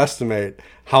underestimate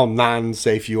how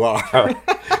non-safe you are.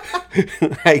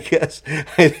 I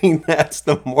think that's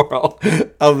the moral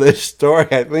of this story.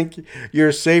 I think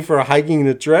you're safer hiking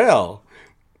the trail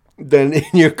than in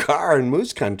your car in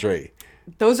moose country.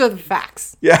 Those are the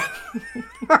facts. Yeah.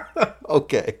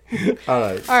 Okay. All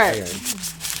right. Okay.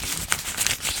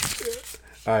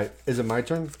 All right. Is it my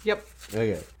turn? Yep.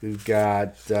 Okay. We've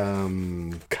got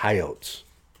coyotes.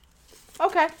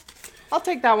 Okay. I'll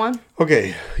take that one.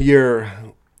 Okay.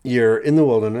 You're in the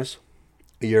wilderness.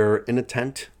 You're in a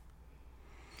tent.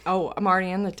 Oh, I'm already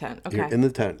in the tent. Okay. You're in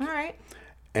the tent. All right.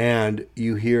 And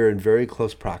you hear in very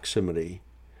close proximity,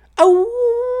 oh,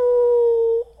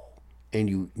 and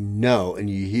you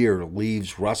hear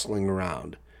leaves rustling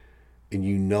around,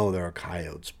 and there are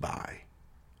coyotes by.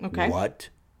 Okay. What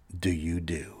do you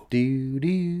do?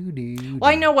 Well,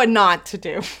 I know what not to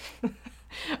do.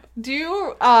 Do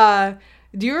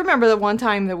you remember the one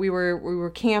time that we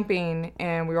were camping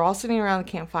and we were all sitting around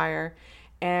the campfire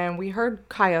and we heard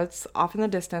coyotes off in the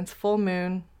distance, full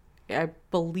moon. I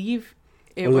believe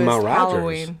it was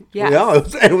Halloween. Yes.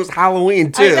 Yeah, it was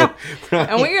Halloween too. Right.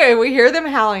 And we hear them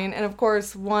howling, and of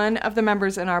course one of the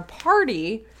members in our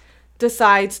party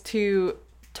decides to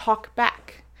talk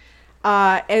back.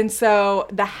 And so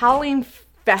the howling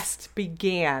fest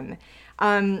began.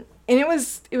 And it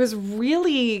was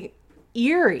really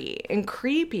eerie and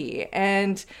creepy,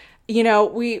 and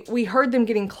we heard them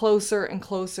getting closer and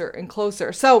closer and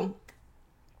closer. So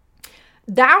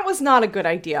that was not a good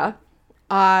idea.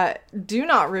 Do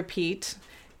not repeat.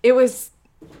 It was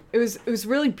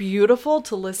really beautiful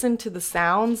to listen to the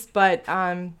sounds, but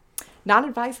not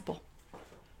advisable.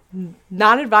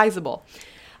 Not advisable.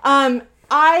 I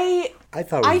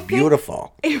thought it was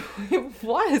beautiful. It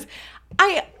was.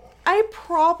 I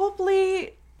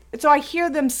probably, so I hear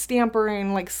them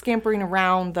scampering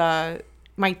around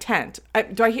my tent.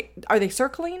 Are they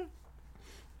circling?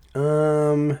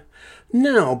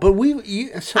 No, but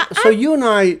you and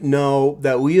I know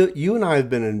that you and I have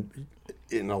been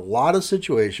in a lot of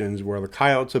situations where the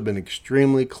coyotes have been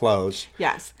extremely close.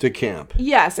 Yes. To camp.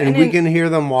 Yes, and we can hear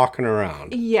them walking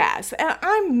around. Yes, and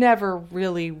I'm never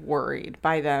really worried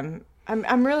by them.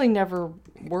 I'm really never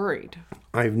worried.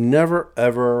 I've never,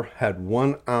 ever had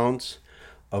 1 ounce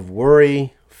of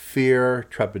worry, fear,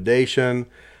 trepidation.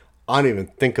 I don't even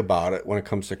think about it when it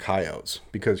comes to coyotes,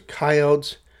 because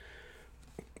coyotes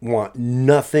want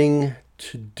nothing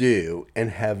to do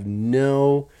and have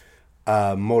no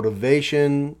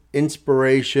motivation,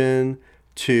 inspiration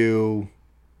to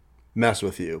mess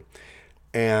with you.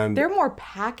 And they're more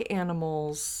pack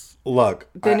animals look,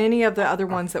 than any of the other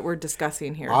ones that we're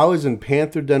discussing here. I was in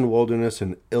Panther Den Wilderness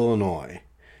in Illinois.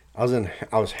 I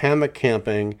was hammock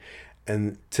camping,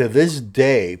 and to this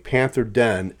day, Panther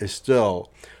Den is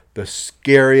still the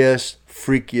scariest,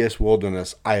 freakiest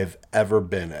wilderness I have ever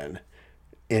been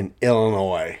in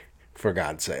Illinois, for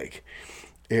God's sake.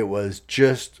 It was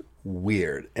just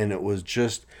weird, and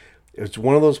it's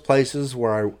one of those places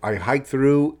where I hiked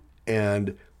through,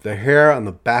 and the hair on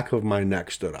the back of my neck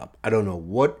stood up. I don't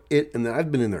know and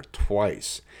I've been in there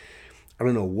twice. I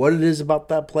don't know what it is about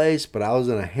that place, but I was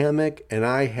in a hammock and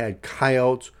I had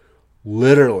coyotes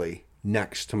literally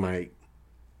next to my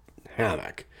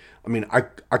hammock. I mean, I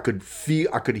could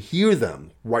hear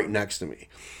them right next to me,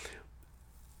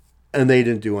 and they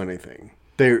didn't do anything.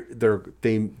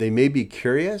 They may be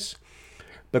curious,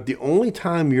 but the only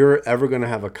time you're ever going to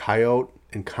have a coyote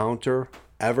encounter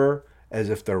ever is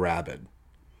if they're rabid.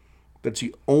 That's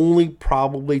the only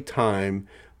probably time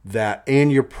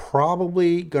and you're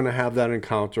probably going to have that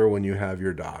encounter when you have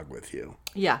your dog with you.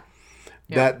 Yeah.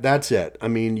 That's it. I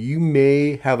mean, you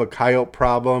may have a coyote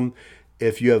problem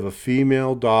if you have a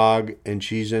female dog and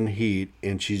she's in heat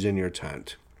and she's in your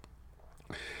tent.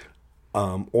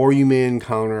 Or you may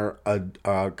encounter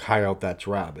a coyote that's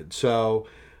rabid. So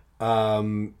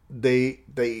they've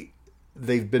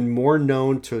been more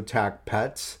known to attack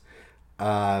pets.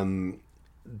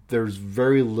 There's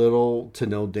very little to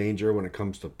no danger when it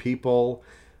comes to people.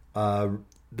 The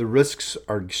risks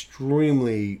are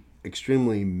extremely,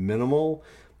 extremely minimal.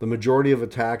 The majority of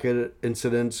attack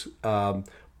incidents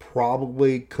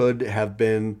probably could have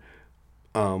been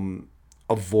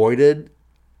avoided.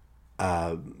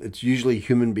 It's usually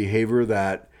human behavior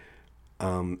that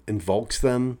invokes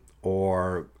them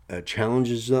or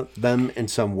challenges them in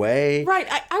some way. Right.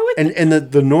 I would. And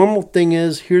the normal thing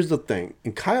is, here's the thing.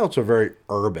 And coyotes are very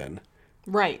urban.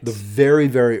 Right. They're very,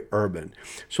 very urban.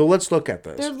 So let's look at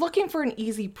this. They're looking for an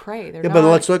easy prey. But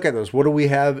let's look at this. What do we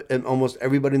have in almost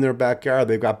everybody in their backyard?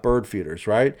 They've got bird feeders,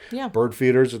 right? Yeah. Bird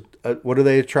feeders, what do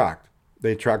they attract?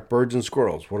 They attract birds and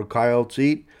squirrels. What do coyotes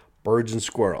eat? Birds and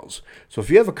squirrels. So if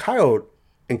you have a coyote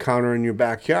encounter in your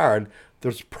backyard,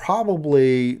 there's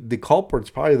probably, the culprit's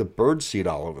probably the bird seed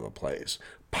all over the place.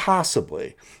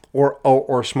 Possibly.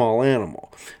 Or small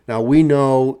animal. Now, we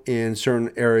know in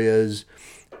certain areas,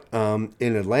 in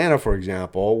Atlanta, for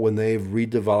example, when they've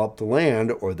redeveloped the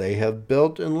land or they have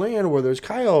built in land where there's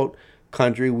coyote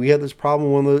country, we had this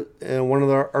problem in one of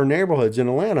our neighborhoods in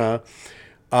Atlanta.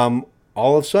 All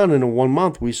of a sudden, in 1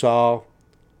 month, we saw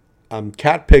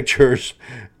cat pictures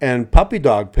and puppy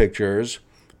dog pictures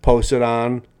posted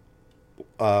on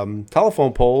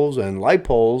telephone poles and light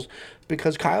poles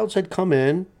because coyotes had come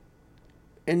in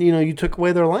and, you took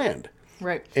away their land.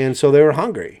 Right. And so they were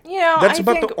hungry. That's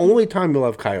about the only time you'll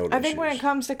have coyote I think when it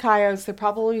comes to coyotes, they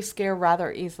probably scare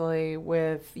rather easily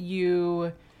with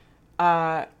you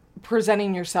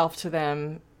presenting yourself to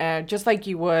them just like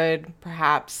you would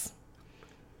perhaps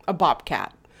a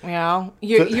bobcat.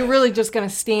 You're really just going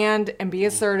to stand and be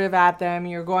assertive at them.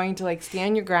 You're going to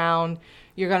stand your ground.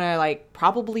 You're going to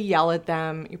probably yell at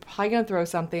them. You're probably going to throw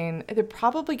something. They're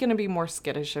probably going to be more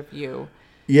skittish of you.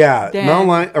 Yeah,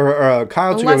 coyotes are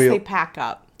going to be... Unless they pack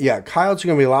up. Yeah, coyotes are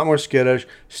going to be a lot more skittish.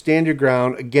 Stand your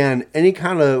ground. Again, any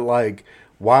kind of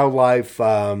wildlife,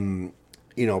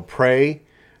 prey,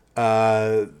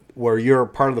 where you're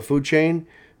part of the food chain,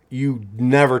 you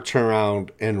never turn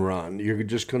around and run. You're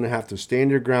just going to have to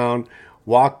stand your ground,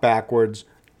 walk backwards,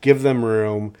 give them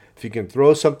room. If you can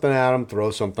throw something at them,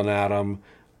 throw something at them.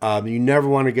 You never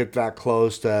want to get that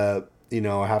close to,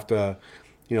 have to,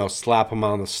 slap them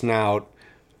on the snout.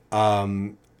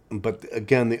 But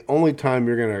again, the only time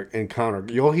you're going to encounter,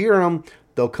 you'll hear them.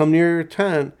 They'll come near your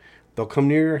tent. They'll come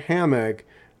near your hammock.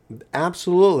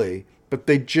 Absolutely. But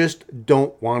they just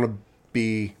don't want to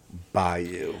be by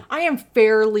you. I am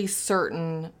fairly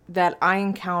certain that I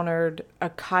encountered a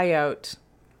coyote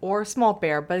or a small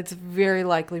bear, but it's very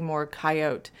likely more a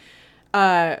coyote.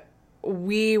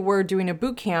 We were doing a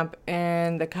boot camp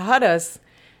in the Cohuttas.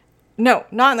 No,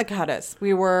 not in the Cohuttas.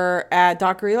 We were at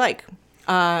Dockery Lake.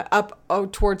 Up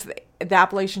towards the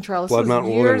Appalachian Trail. Blood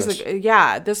Mountain Wilderness.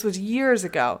 Yeah, this was years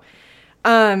ago.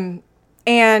 And,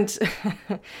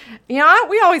 we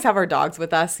always have our dogs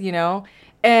with us,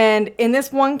 And in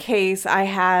this one case, I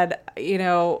had,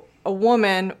 a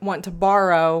woman want to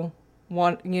borrow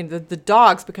the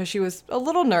dogs because she was a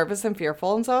little nervous and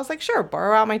fearful. And so I was like, sure,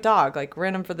 borrow out my dog,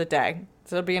 rent him for the day.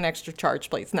 So it'll be an extra charge,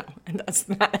 please. No, and that's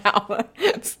not how,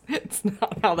 it's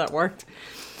not how that worked.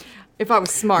 If I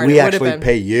was smart, we it would have been. We actually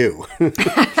pay you.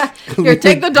 Here,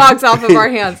 take the dogs off of our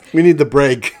hands. We need the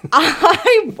break.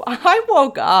 I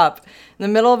woke up in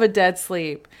the middle of a dead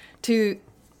sleep, to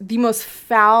the most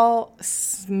foul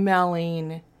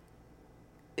smelling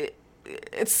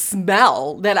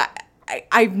smell that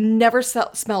I've never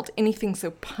smelled anything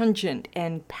so pungent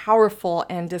and powerful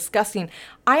and disgusting.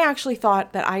 I actually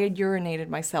thought that I had urinated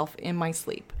myself in my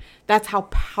sleep. That's how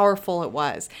powerful it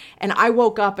was. And I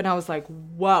woke up and I was like,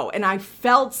 whoa. And I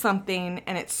felt something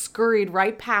and it scurried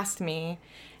right past me.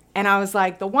 And I was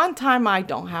like, the one time I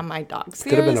don't have my dog. Seriously?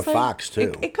 Could have been a fox,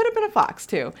 too. It could have been a fox,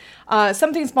 too.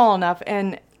 Something small enough.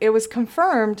 And it was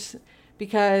confirmed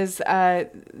because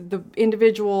the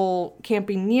individual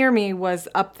camping near me was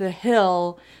up the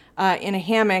hill in a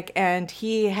hammock, and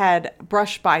he had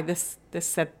brushed by this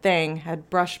said thing, had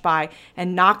brushed by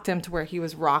and knocked him to where he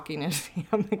was rocking his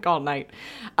hammock all night.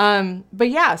 But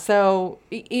yeah, so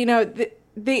you know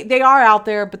they are out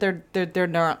there, but they're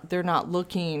not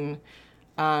looking.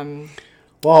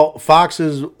 Well,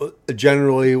 foxes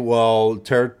generally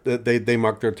they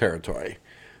mark their territory,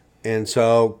 and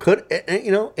so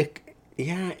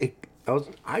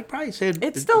I'd probably say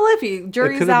it's still iffy.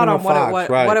 Jury's out on what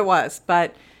it was,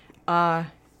 but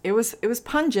it was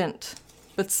pungent,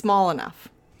 but small enough.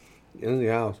 In the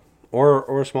house,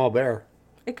 or a small bear.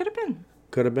 It could have been.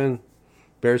 Could have been.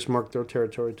 Bears mark their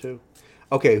territory too.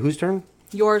 Okay, whose turn?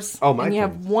 Yours. Oh, my turn. And you turn.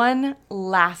 have one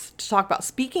last to talk about.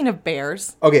 Speaking of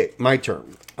bears. Okay, my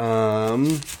turn.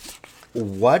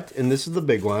 What? And this is the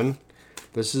big one.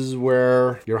 This is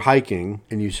where you're hiking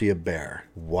and you see a bear.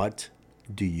 What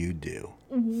do you do?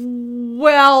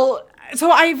 Well,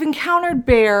 so I've encountered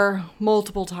bear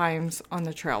multiple times on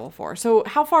the trail before. So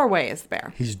how far away is the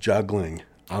bear? He's juggling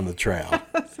on the trail.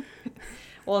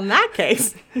 Well, in that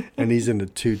case, and he's in a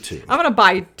tutu. I'm going to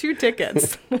buy 2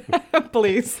 tickets,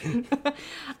 please.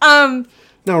 No,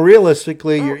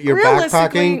 realistically, you're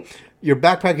realistically- backpacking. You're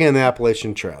backpacking on the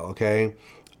Appalachian Trail, okay?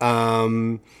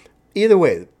 Either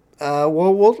way,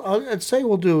 I'd say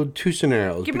we'll do 2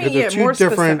 scenarios. Give because me they're more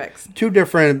specifics. 2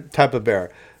 different type of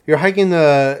bear. You're hiking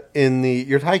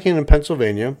in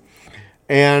Pennsylvania,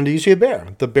 and you see a bear.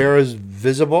 The bear is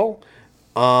visible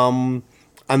on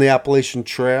the Appalachian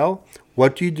Trail.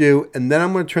 What do you do? And then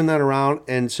I'm going to turn that around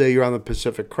and say you're on the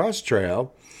Pacific Crest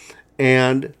Trail,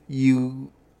 and you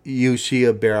see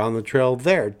a bear on the trail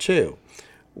there too.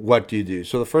 What do you do?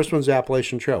 So the first one's the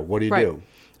Appalachian Trail. What do you do?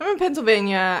 I'm in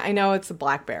Pennsylvania. I know it's a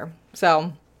black bear.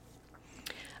 So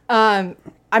I'm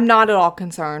not at all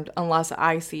concerned unless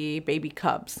I see baby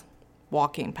cubs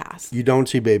walking past. You don't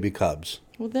see baby cubs.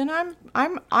 Well, then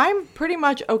I'm pretty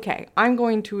much okay. I'm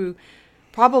going to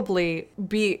probably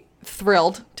be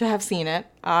thrilled to have seen it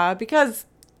because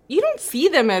you don't see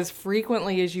them as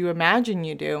frequently as you imagine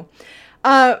you do.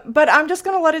 But I'm just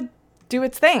going to let it do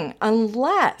its thing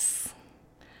unless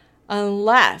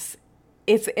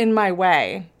it's in my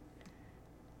way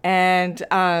and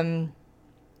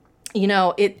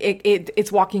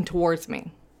it's walking towards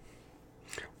me.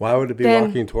 Why would it be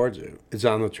walking towards you? Is it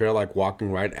on the trail like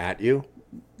walking right at you?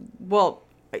 Well,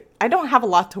 I don't have a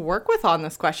lot to work with on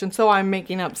this question, so I'm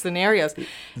making up scenarios.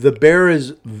 The bear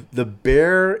is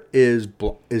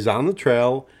on the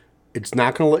trail. It's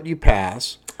not going to let you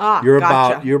pass. You're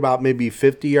Gotcha. about maybe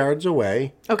 50 yards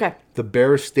away. Okay. The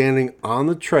bear is standing on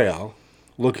the trail,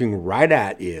 looking right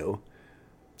at you.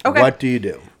 Okay. What do you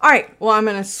do? All right. Well, I'm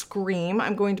going to scream.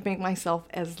 I'm going to make myself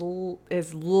as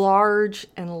large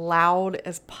and loud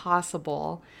as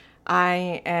possible.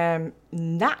 I am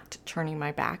not turning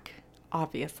my back,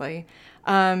 obviously.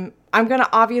 I'm going to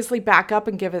obviously back up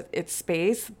and give it its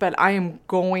space, but I am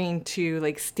going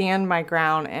to stand my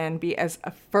ground and be as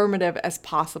affirmative as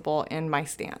possible in my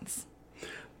stance.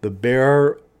 The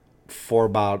bear, for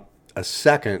about 2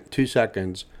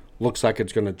 seconds, looks like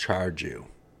it's going to charge you.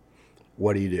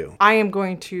 What do? I am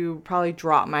going to probably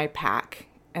drop my pack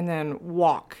and then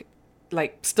walk,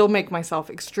 still make myself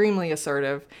extremely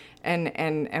assertive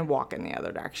and walk in the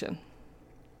other direction.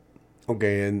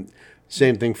 Okay, and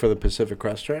same thing for the Pacific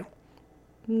Crest Trail?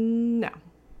 No.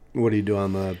 What do you do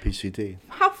on the PCT?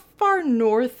 How far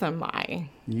north am I?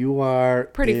 You are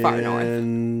pretty far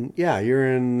north. Yeah, you're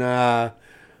in. You're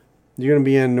going to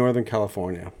be in Northern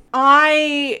California.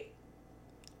 I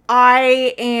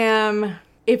am.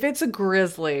 If it's a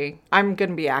grizzly, I'm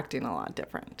going to be acting a lot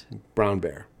different. Brown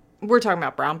bear. We're talking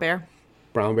about brown bear.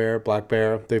 Brown bear, black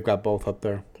bear. They've got both up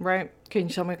there. Right. Can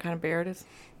you tell me what kind of bear it is?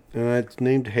 It's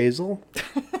named Hazel.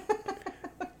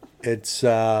 It's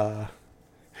a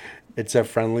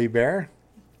friendly bear.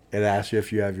 It asks you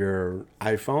if you have your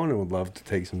iPhone and would love to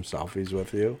take some selfies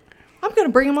with you. I'm going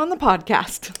to bring him on the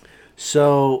podcast.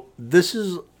 So this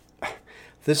is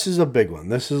a big one.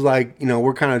 This is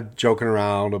we're kind of joking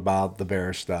around about the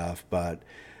bear stuff, but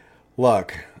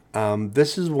look,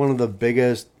 This is one of the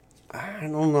biggest, I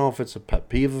don't know if it's a pet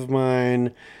peeve of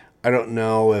mine. I don't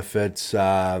know if it's,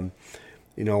 when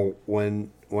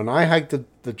I hiked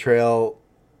the trail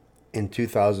in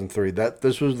 2003,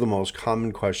 this was the most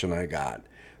common question I got.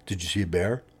 Did you see a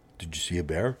bear? Did you see a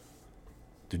bear?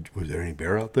 Was there any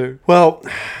bear out there? Well,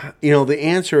 the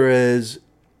answer is,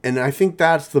 and I think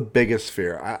that's the biggest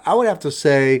fear. I would have to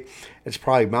say it's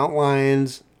probably mountain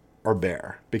lions or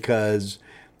bear, because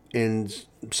in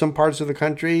some parts of the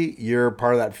country, you're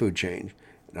part of that food chain.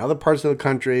 In other parts of the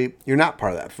country, you're not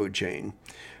part of that food chain.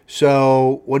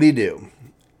 So what do?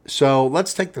 So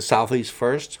let's take the southeast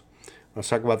first. Let's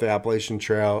talk about the Appalachian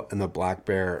Trail and the black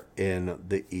bear in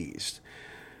the east.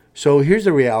 So here's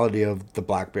the reality of the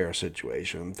black bear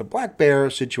situation. The black bear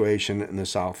situation in the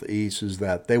southeast is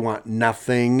that they want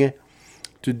nothing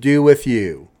to do with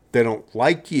you. They don't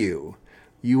like you.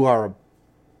 You are a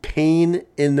pain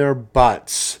in their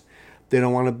butts. They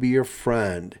don't want to be your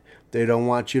friend. They don't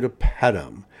want you to pet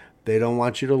them. They don't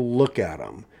want you to look at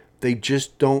them. They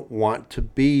just don't want to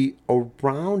be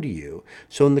around you.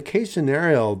 So in the case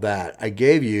scenario that I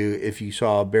gave you, if you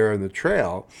saw a bear in the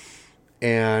trail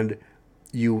and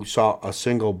you saw a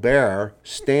single bear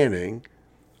standing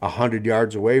 100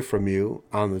 yards away from you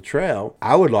on the trail,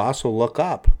 I would also look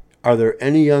up. Are there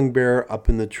any young bear up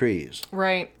in the trees?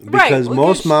 Right. Because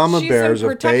most mama bears,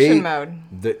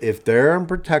 if they're in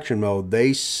protection mode,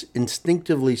 they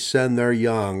instinctively send their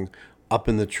young up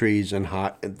in the trees and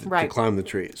to climb the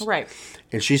trees. Right.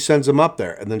 And she sends them up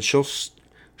there, and then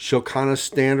she'll kind of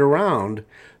stand around.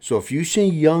 So if you see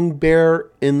a young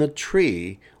bear in the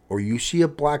tree, or you see a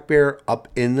black bear up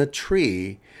in the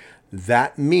tree,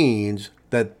 that means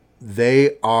that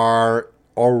they are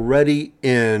already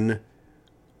in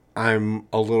I'm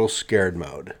a little scared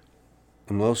mode.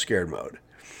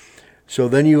 So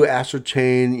then you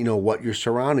ascertain, what your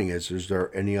surrounding is. Is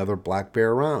there any other black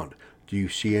bear around? Do you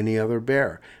see any other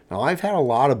bear? Now, I've had a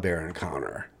lot of bear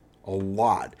encounter. A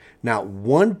lot. Now,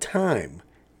 one time,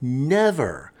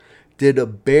 never did a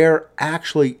bear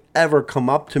actually ever come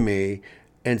up to me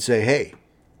and say, hey,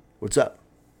 what's up?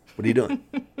 What are you doing?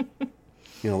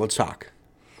 Let's talk.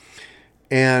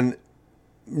 And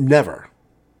never.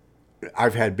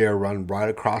 I've had bear run right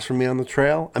across from me on the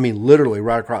trail. I mean, literally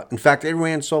right across. In fact, it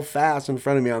ran so fast in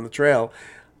front of me on the trail,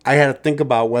 I had to think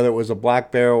about whether it was a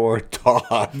black bear or a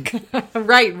dog.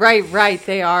 Right.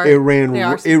 They are. It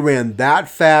ran that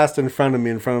fast in front of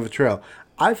me in front of the trail.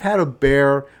 I've had a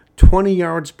bear 20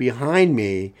 yards behind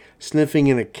me sniffing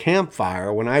in a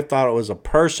campfire when I thought it was a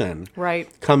person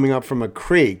coming up from a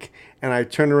creek. And I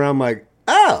turned around like,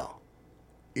 oh,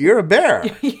 you're a bear.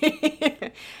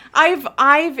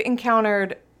 I've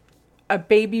encountered a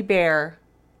baby bear,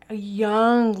 a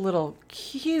young little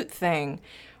cute thing,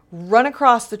 run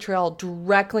across the trail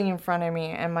directly in front of me.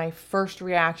 And my first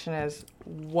reaction is,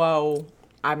 whoa,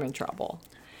 I'm in trouble.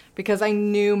 Because I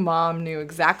knew Mom knew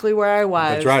exactly where I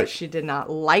was. That's right. She did not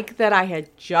like that I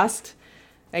had just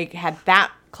had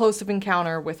that close of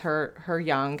encounter with her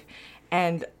young.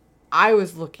 And I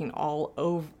was looking all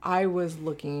over. I was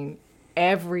looking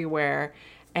everywhere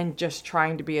and just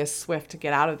trying to be as swift to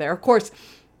get out of there. Of course,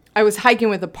 I was hiking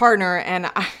with a partner,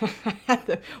 and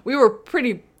we were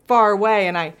pretty far away,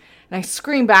 and I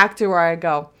screamed back to her. I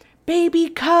go, "Baby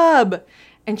cub,"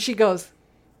 and she goes,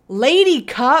 "Lady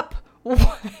cup."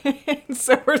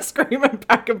 So we're screaming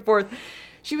back and forth.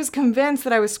 She was convinced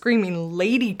that I was screaming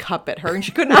lady cup at her, and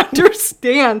she couldn't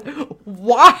understand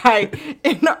why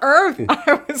in earth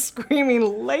I was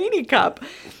screaming lady cup.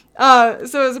 So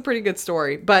it was a pretty good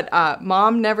story. But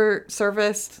Mom never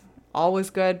serviced. All was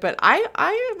good. But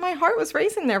my heart was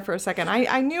racing there for a second.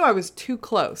 I knew I was too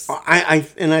close. I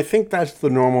think that's the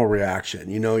normal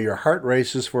reaction. Your heart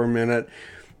races for a minute,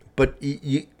 but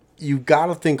you've got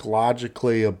to think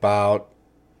logically about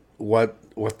what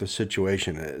the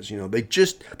situation is.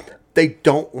 They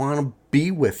don't want to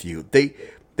be with you.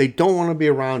 They don't want to be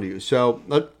around you. So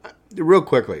real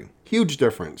quickly, huge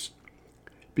difference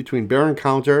between bear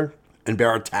encounter and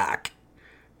bear attack.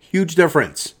 Huge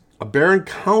difference. A bear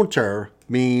encounter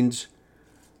means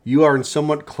you are in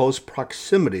somewhat close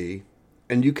proximity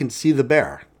and you can see the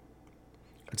bear.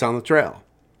 It's on the trail.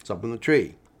 It's up in the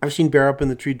tree. I've seen bear up in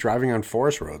the tree driving on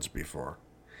forest roads before.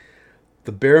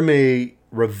 The bear may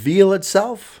reveal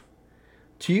itself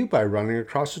to you by running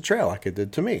across the trail like it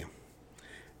did to me.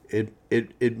 You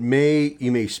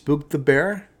may spook the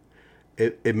bear.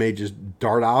 It may just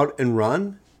dart out and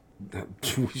run.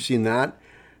 We've seen that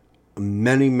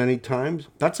many, many times.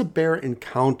 That's a bear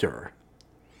encounter.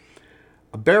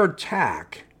 A bear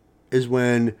attack is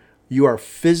when you are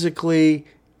physically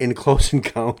in close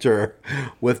encounter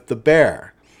with the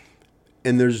bear.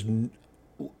 and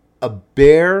a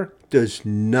bear does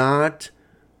not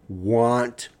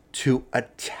want to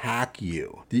attack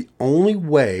you. The only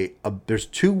way, there's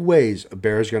two ways a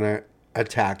bear is going to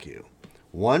attack you.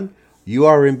 One, you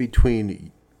are in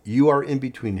between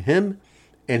him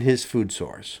and his food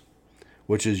source,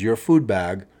 which is your food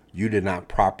bag you did not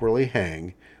properly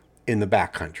hang in the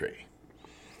backcountry.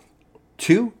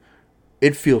 Two,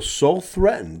 it feels so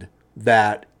threatened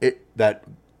that the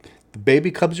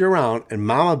baby cubs are around, and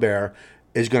mama bear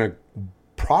is going to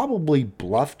probably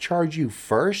bluff charge you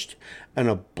first. And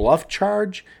a bluff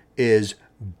charge is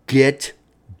get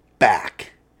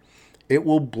back. It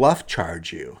will bluff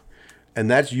charge you.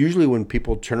 And that's usually when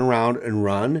people turn around and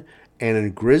run. And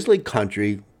in grizzly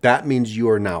country, that means you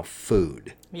are now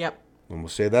food. Yep. And we'll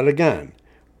say that again.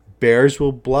 Bears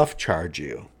will bluff charge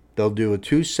you. They'll do a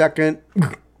 2-second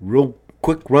real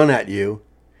quick run at you.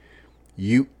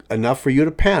 Enough for you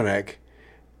to panic.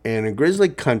 And in grizzly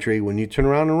country, when you turn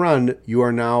around and run, you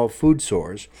are now a food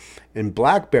source. In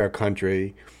black bear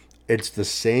country, it's the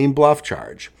same bluff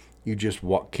charge. You just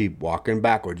keep walking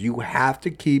backwards. You have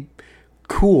to keep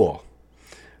cool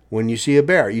when you see a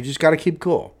bear. You just got to keep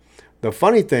cool. The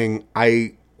funny thing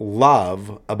I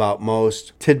love about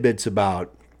most tidbits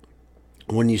about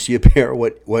when you see a bear,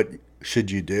 what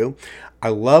should you do? I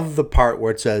love the part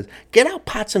where it says, get out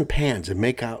pots and pans and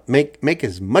make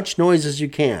as much noise as you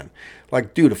can.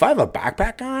 Like, dude, if I have a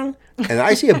backpack on and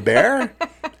I see a bear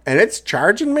and it's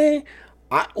charging me,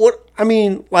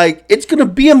 it's gonna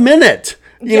be a minute.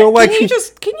 Can you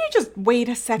just wait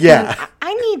a second? Yeah.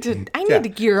 I need to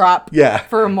gear up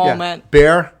for a moment. Yeah.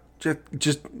 Bear,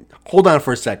 just hold on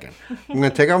for a second. I'm gonna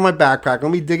take off my backpack.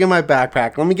 Let me dig in my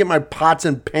backpack. Let me get my pots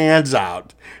and pans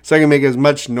out so I can make as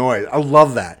much noise. I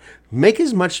love that. Make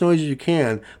as much noise as you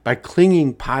can by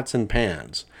cleaning pots and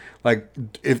pans. Like,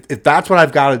 if that's what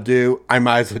I've got to do, I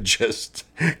might as well just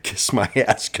kiss my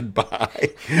ass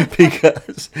goodbye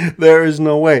because there is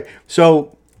no way.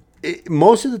 So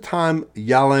most of the time,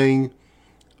 yelling,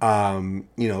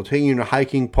 taking your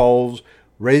hiking poles,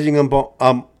 raising them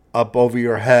up over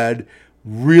your head,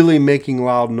 really making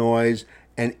loud noise,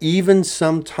 and even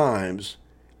sometimes,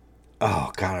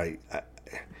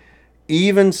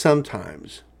 even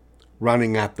sometimes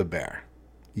running at the bear,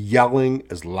 yelling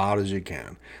as loud as you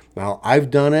can. Now, I've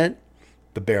done it.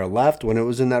 The bear left when it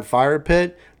was in that fire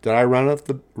pit. Did I run up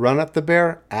the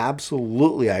bear?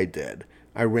 Absolutely I did.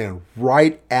 I ran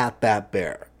right at that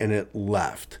bear and it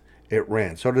left. It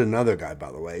ran. So did another guy,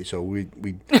 by the way. So it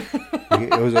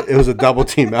was a double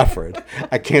team effort.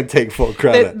 I can't take full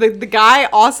credit. The guy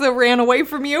also ran away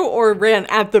from you or ran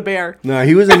at the bear? No,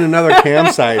 he was in another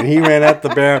campsite and he ran at the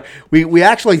bear. We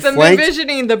actually flanked. I'm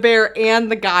envisioning the bear and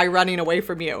the guy running away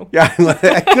from you. Yeah,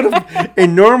 that could have,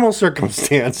 in normal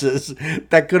circumstances,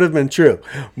 that could have been true.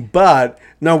 But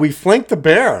no, we flanked the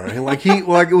bear. It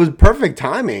was perfect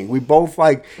timing. We both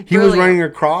he was running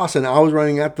across and I was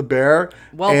running at the bear.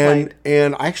 Well played.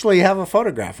 And I actually have a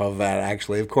photograph of that.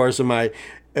 Actually, of course, in my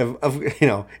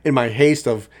haste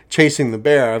of chasing the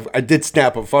bear, I did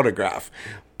snap a photograph.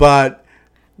 But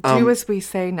do as we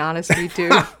say, not as we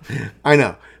do. I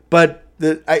know, but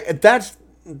it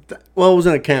was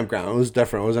in a campground. It was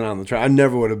different. It wasn't on the trail. I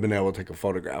never would have been able to take a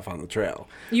photograph on the trail.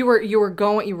 You were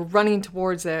running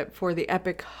towards it for the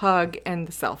epic hug and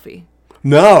the selfie.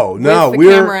 No,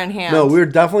 camera in hand. No, we were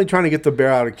definitely trying to get the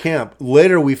bear out of camp.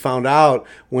 Later, we found out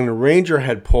when a ranger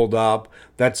had pulled up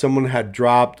that someone had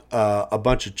dropped a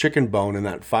bunch of chicken bone in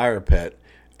that fire pit,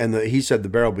 and he said the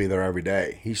bear will be there every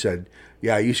day. He said,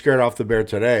 "Yeah, you scared off the bear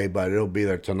today, but it'll be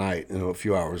there tonight, a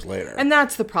few hours later." And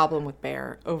that's the problem with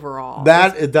bear overall.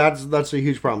 That's a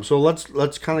huge problem. So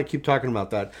let's kind of keep talking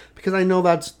about that because I know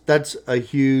that's a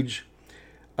huge.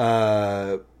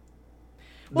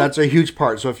 That's a huge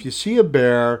part. So if you see a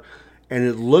bear and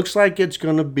it looks like it's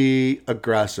going to be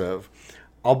aggressive,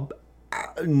 I would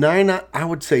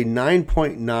say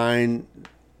 9.9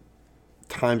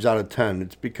 times out of 10,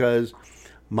 it's because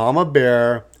mama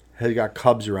bear has got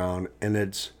cubs around and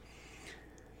it's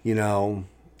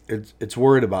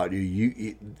worried about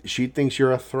you. She thinks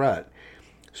you're a threat.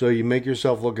 So you make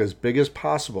yourself look as big as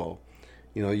possible.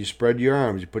 You spread your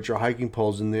arms, you put your hiking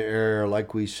poles in the air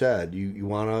like we said. You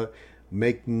want to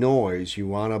make noise. You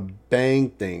want to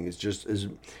bang things.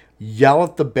 Yell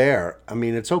at the bear. I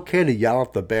mean, it's okay to yell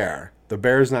at the bear. The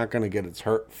bear's not going to get its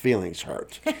feelings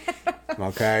hurt.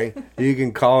 Okay? You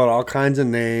can call it all kinds of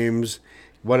names,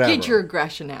 whatever. Get your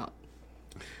aggression out.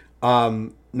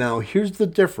 Now, here's the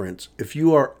difference. If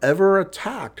you are ever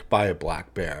attacked by a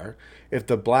black bear, if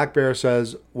the black bear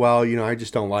says, well, I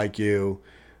just don't like you.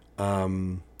 I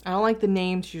don't like the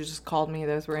names you just called me.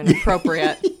 Those were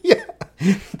inappropriate. Yeah.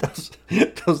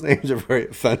 those names are very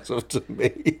offensive to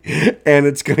me, and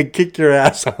it's going to kick your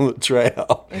ass on the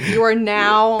trail. If you are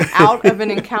now out of an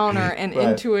encounter and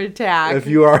into an attack. If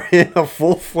you are in a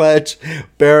full-fledged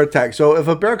bear attack. So if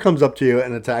a bear comes up to you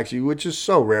and attacks you, which is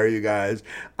so rare, you guys.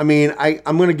 I mean,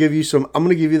 I'm going to give you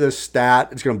this stat.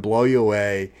 It's going to blow you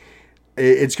away.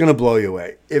 It's going to blow you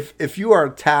away. If you are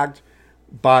attacked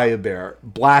by a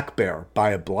black bear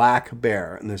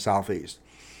in the southeast,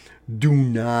 do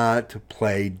not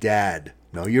play dead.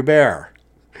 Know your bear.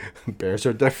 Bears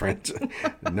are different.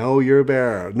 Know your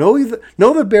bear. Know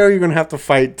the bear you're going to have to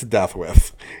fight to death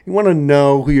with. You want to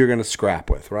know who you're going to scrap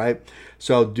with, right?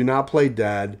 So do not play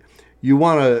dead. You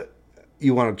want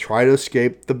to try to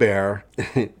escape the bear.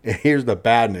 Here's the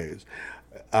bad news.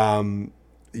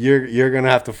 You're going to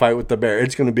have to fight with the bear.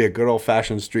 It's going to be a good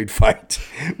old-fashioned street fight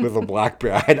with a black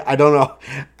bear. I don't know.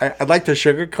 I'd like to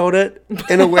sugarcoat it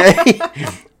in a way,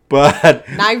 but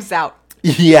knives out.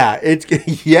 Yeah, it's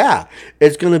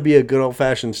going to be a good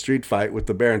old-fashioned street fight with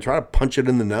the bear, and try to punch it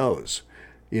in the nose,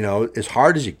 as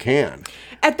hard as you can.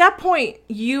 At that point,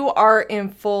 you are in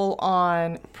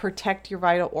full-on protect your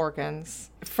vital organs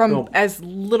from as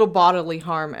little bodily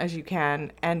harm as you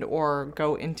can, and or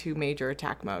go into major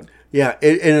attack mode. Yeah,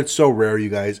 and it's so rare, you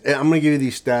guys. I'm going to give you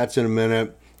these stats in a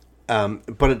minute,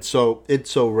 but it's so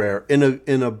rare.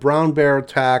 In a brown bear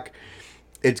attack,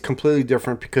 it's completely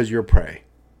different because you're prey.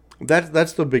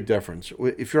 That's the big difference.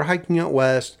 If you're hiking out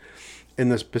west in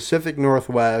the Pacific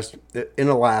Northwest, in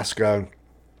Alaska,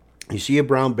 you see a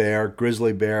brown bear,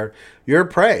 grizzly bear, you're a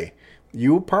prey.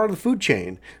 You're part of the food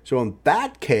chain. So in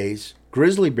that case,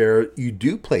 grizzly bear, you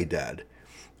do play dead.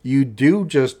 You do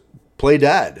just play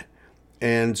dead.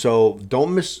 And so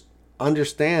don't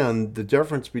misunderstand the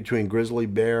difference between grizzly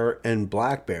bear and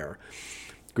black bear.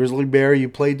 Grizzly bear, you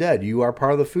play dead. You are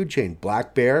part of the food chain.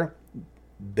 Black bear,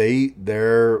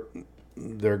 they're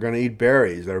going to eat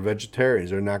berries. They're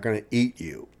vegetarians. They're not going to eat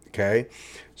you. Okay,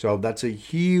 so that's a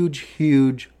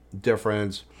huge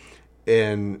difference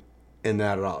in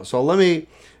that at all. So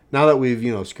now that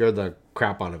we've scared the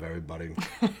crap out of everybody,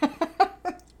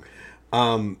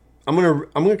 I'm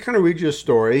gonna kind of read you a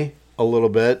story a little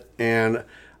bit, and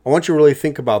I want you to really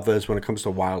think about this when it comes to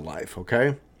wildlife.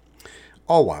 Okay,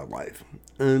 all wildlife.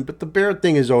 But the bear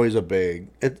thing is always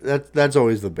that's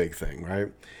always the big thing,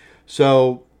 right?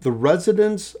 So the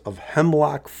residents of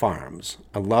Hemlock Farms,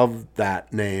 I love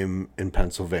that name in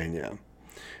Pennsylvania.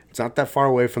 It's not that far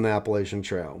away from the Appalachian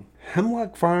Trail.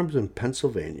 Hemlock Farms in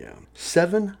Pennsylvania,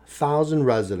 7,000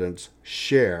 residents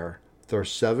share their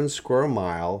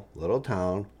 7-square-mile little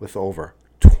town with over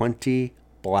 20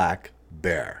 black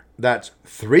bear. That's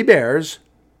 3 bears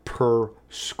per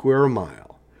square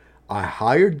mile. A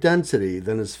higher density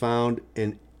than is found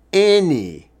in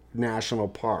any national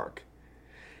park.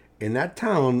 In that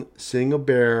town, seeing a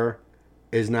bear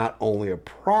is not only a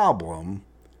problem,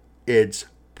 it's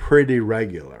pretty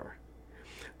regular.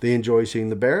 They enjoy seeing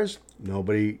the bears.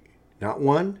 Nobody, not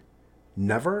one,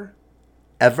 never,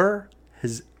 ever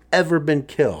has ever been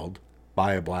killed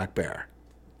by a black bear.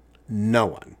 No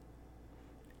one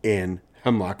in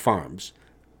Hemlock Farms,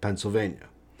 Pennsylvania.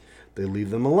 They leave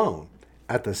them alone.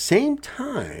 At the same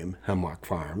time, Hemlock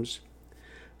Farms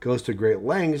goes to great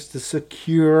lengths to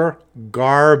secure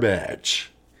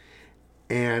garbage.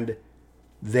 And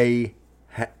they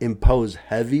impose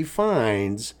heavy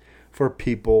fines for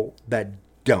people that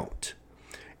don't.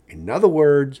 In other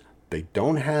words, they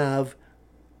don't have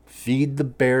feed the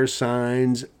bear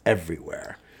signs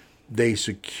everywhere. They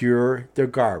secure their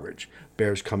garbage.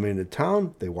 Bears come into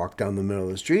town, they walk down the middle of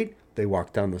the street, they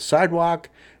walk down the sidewalk.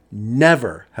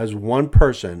 Never has one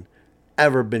person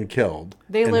ever been killed.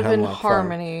 They live in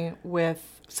harmony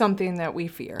with something that we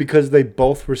fear. Because they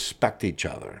both respect each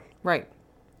other. Right.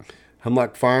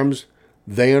 Hemlock Farms,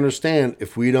 they understand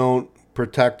if we don't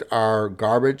protect our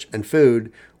garbage and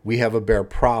food, we have a bear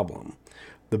problem.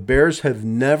 The bears have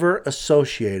never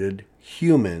associated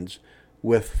humans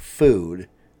with food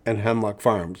in Hemlock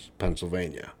Farms,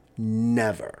 Pennsylvania.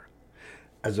 Never.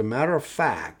 As a matter of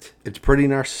fact, it's pretty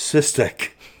narcissistic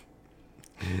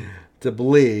to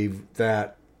believe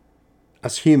that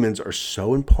us humans are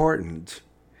so important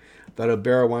that a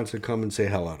bear wants to come and say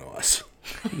hello to us.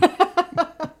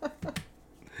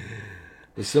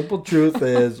 The simple truth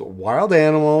is wild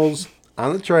animals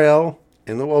on the trail,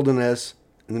 in the wilderness,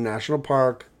 in the national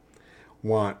park,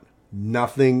 want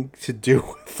nothing to do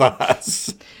with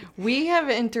us. We have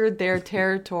entered their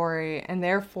territory, and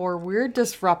therefore we're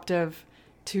disruptive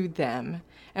to them.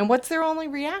 And what's their only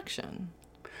reaction?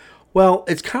 Well,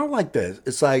 it's kind of like this.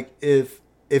 It's like if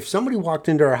somebody walked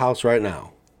into our house right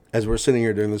now, as we're sitting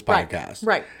here doing this podcast,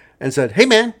 right, and said, "Hey,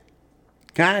 man,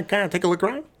 Can I take a look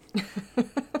around?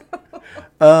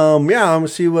 Yeah, I'm gonna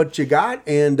see what you got,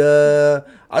 and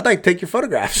I'd like to take your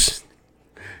photographs.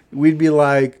 We'd be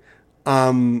like,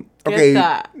 okay, Get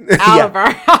that out of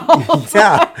our house.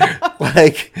 yeah,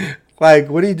 like,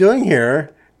 what are you doing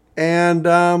here? And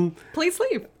Please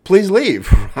leave. please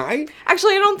leave, right?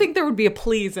 Actually, I don't think there would be a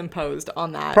please imposed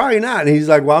on that. Probably not. And he's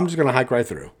like, well, I'm just gonna hike right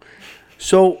through.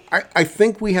 So I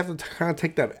think we have to kind of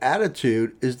take that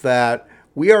attitude is that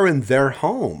we are in their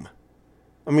home.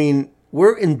 I mean,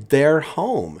 we're in their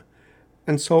home.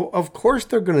 And so, of course,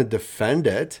 they're going to defend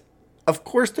it. Of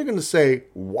course, they're going to say,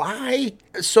 why?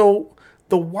 So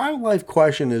the wildlife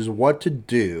question is what to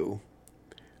do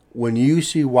when you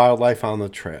see wildlife on the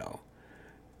trail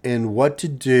and what to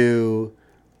do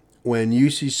when you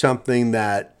see something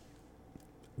that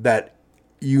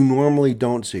you normally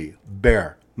don't see.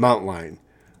 Bear, mountain lion,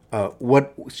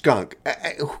 what skunk,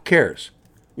 who cares?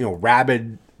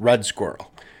 Rabid red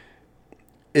squirrel.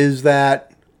 Is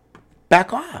that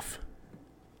back off.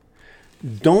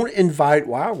 Don't invite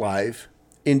wildlife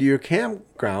into your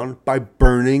campground by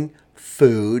burning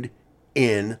food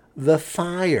in the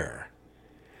fire.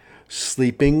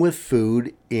 Sleeping with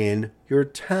food in your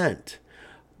tent.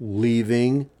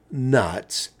 Leaving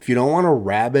nuts. If you don't want a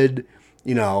rabid,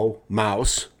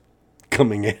 mouse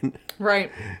coming in.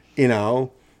 Right.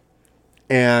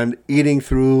 And eating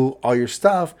through all your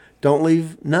stuff, don't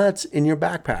leave nuts in your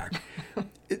backpack.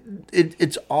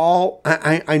 It's all,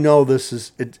 I know this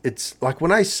is, it's like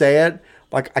when I say it,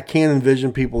 like I can't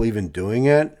envision people even doing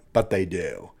it, but they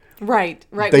do. Right.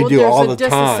 They do all the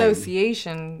time.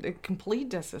 Disassociation, a complete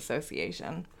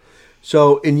disassociation.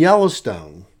 So in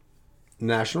Yellowstone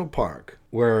National Park,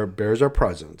 where bears are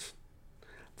present,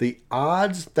 the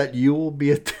odds that you will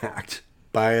be attacked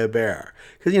by a bear,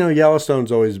 because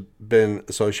Yellowstone's always been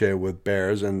associated with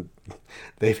bears, and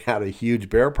they've had a huge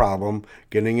bear problem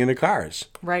getting into cars.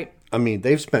 Right. I mean,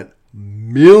 they've spent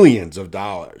millions of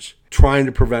dollars trying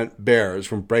to prevent bears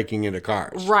from breaking into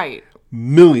cars. Right.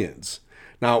 Millions.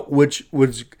 Now, which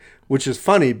is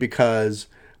funny because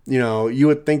you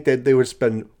would think that they would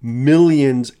spend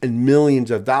millions and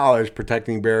millions of dollars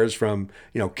protecting bears from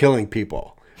killing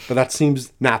people, but that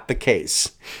seems not the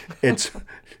case. It's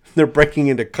they're breaking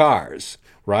into cars,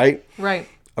 right? Right.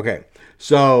 Okay.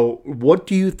 So what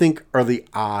do you think are the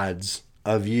odds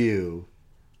of you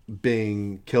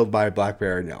being killed by a black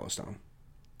bear in Yellowstone?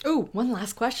 Ooh, one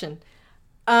last question.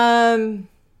 Well,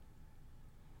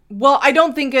 I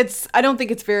don't think it's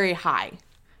very high.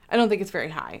 I don't think it's very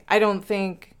high. I don't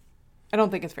think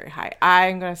it's very high.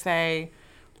 I'm going to say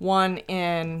 1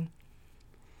 in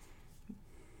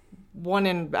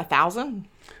 1,000.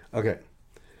 Okay.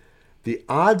 The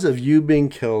odds of you being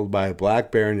killed by a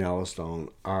black bear in Yellowstone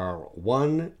are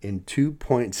 1 in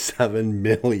 2.7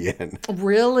 million.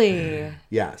 Really?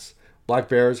 Yes. Black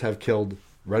bears have killed,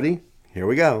 ready? Here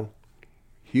we go.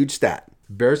 Huge stat.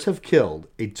 Bears have killed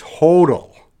a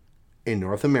total in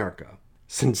North America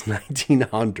since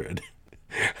 1900.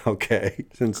 Okay,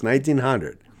 since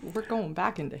 1900. We're going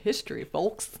back into history,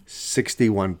 folks.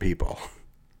 61 people.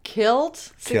 Killed?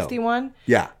 61?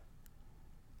 Yeah.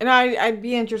 And I'd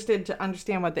be interested to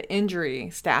understand what the injury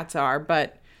stats are,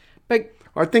 but I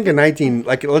think in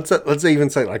let's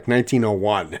even say like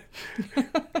 1901.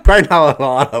 Probably not a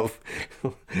lot of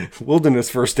wilderness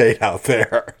first aid out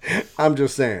there. I'm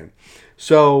just saying.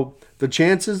 So the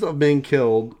chances of being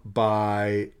killed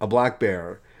by a black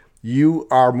bear, you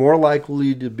are more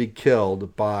likely to be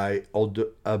killed by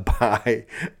a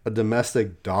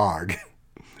domestic dog.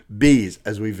 Bees,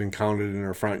 as we've encountered in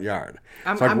our front yard.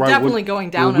 I'm definitely going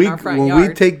down in our front yard. When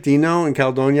we take Dino and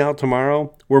Caledonia out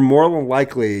tomorrow, we're more than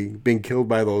likely being killed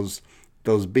by those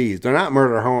bees. They're not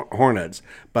murder hornets,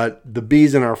 but the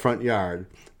bees in our front yard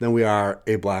than we are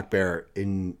a black bear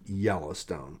in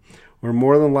Yellowstone. We're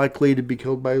more than likely to be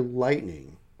killed by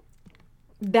lightning.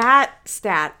 That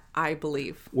stat, I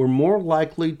believe. We're more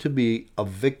likely to be a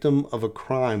victim of a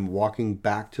crime walking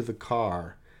back to the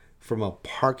car from a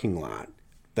parking lot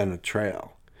than a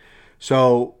trail.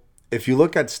 So if you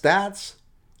look at stats,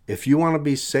 if you want to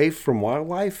be safe from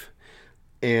wildlife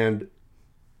and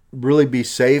really be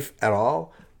safe at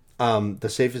all, the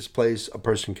safest place a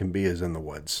person can be is in the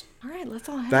woods. All right, let's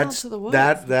all head out to the woods.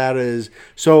 That is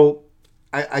so.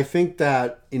 I think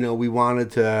that we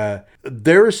wanted to.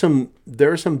 There are some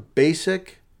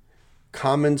basic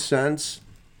common sense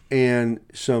and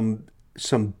some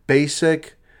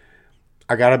basic.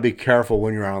 I gotta be careful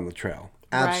when you're out on the trail.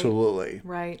 Absolutely.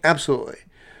 Right. Absolutely.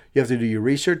 You have to do your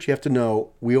research. You have to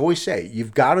know, we always say,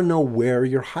 you've got to know where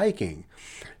you're hiking.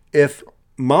 If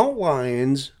mountain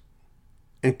lions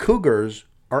and cougars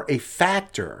are a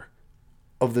factor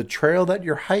of the trail that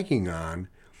you're hiking on,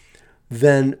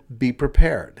 then be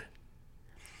prepared.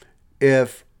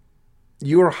 If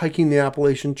you are hiking the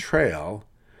Appalachian Trail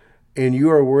and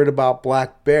you are worried about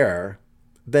black bear,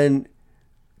 then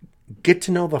get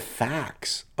to know the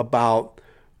facts about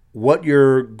what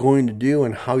you're going to do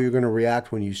and how you're going to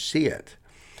react when you see it.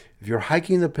 If you're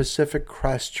hiking the Pacific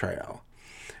Crest Trail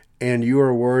and you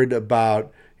are worried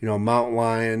about, mountain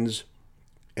lions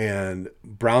and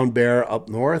brown bear up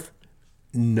north,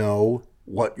 know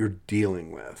what you're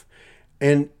dealing with.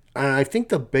 And I think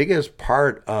the biggest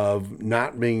part of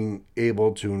not being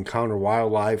able to encounter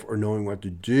wildlife or knowing what to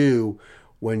do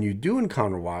when you do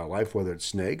encounter wildlife, whether it's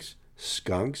snakes,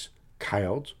 skunks,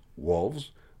 coyotes, wolves,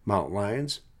 mountain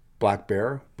lions, black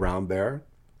bear, brown bear,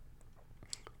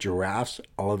 giraffes,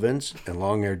 elephants, and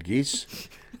long-haired geese.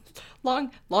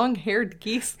 Long-haired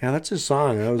geese? Yeah, that's a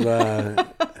song. That was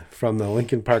from the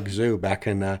Lincoln Park Zoo back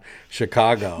in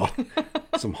Chicago.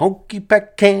 Some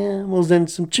honky-peck camels and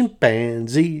some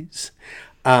chimpanzees.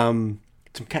 Some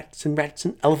cats and rats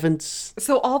and elephants.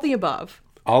 So all the above.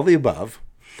 All the above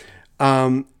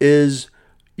is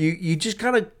you just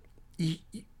gotta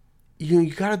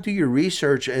you gotta do your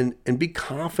research and be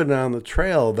confident on the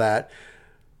trail that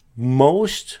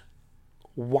most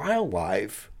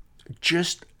wildlife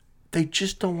just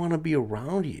don't want to be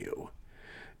around you.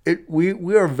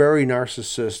 We are very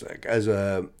narcissistic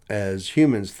as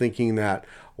humans, thinking that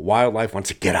wildlife wants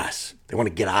to get us. They want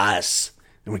to get us.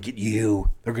 They want to get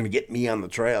you. They're going to get me on the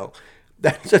trail.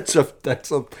 That's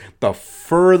the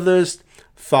furthest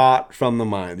thought from the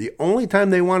mind. The only time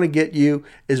they want to get you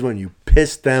is when you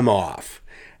piss them off.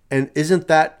 And isn't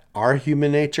that our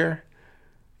human nature?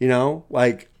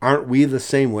 Aren't we the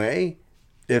same way?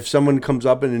 If someone comes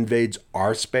up and invades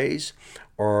our space,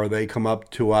 or they come up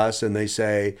to us and they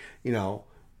say,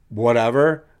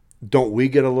 whatever, don't we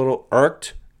get a little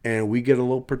irked and we get a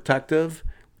little protective?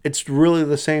 It's really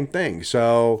the same thing.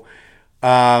 So,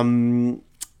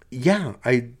 yeah,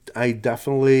 I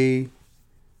definitely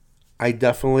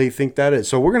think that is.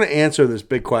 So we're going to answer this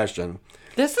big question.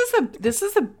 This is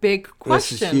a big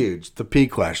question. This is huge. The P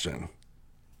question.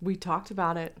 We talked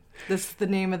about it. This is the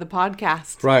name of the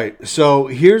podcast. Right. So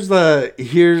here's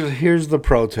the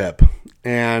pro tip.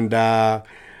 And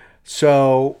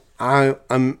so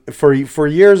I'm for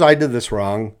years I did this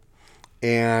wrong,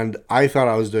 and I thought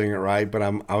I was doing it right, but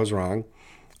I was wrong,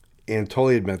 and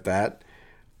totally admit that.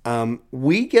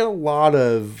 We get a lot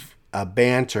of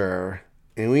banter,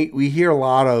 and we hear a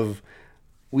lot of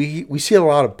we see a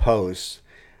lot of posts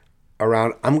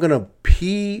around, I'm gonna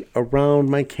pee around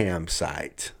my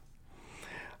campsite.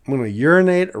 I'm gonna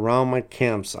urinate around my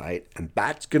campsite, and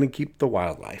that's gonna keep the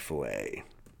wildlife away.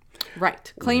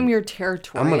 Right. Claim your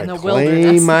territory in the wilderness. wilderness. I'm going to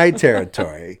claim my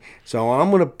territory. So I'm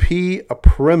going to pee a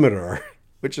perimeter,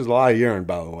 which is a lot of urine,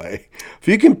 by the way. If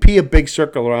you can pee a big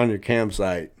circle around your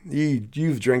campsite,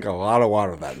 you've drank a lot of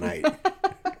water that night.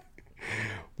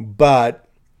 But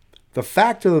the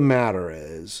fact of the matter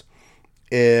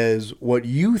is what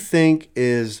you think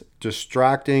is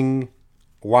distracting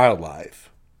wildlife,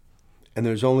 and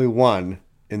there's only one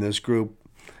in this group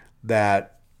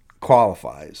that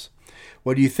qualifies.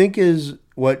 What do you think is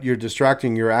what you're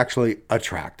distracting, you're actually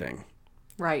attracting?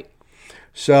 Right.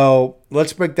 So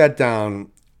let's break that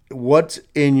down. What's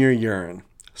in your urine?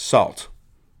 Salt.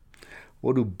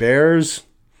 What do bears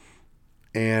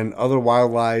and other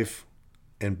wildlife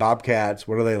and bobcats,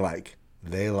 what do they like?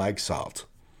 They like salt.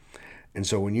 And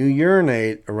so when you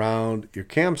urinate around your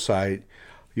campsite,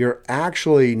 you're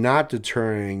actually not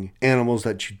deterring animals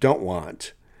that you don't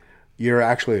want. You're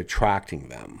actually attracting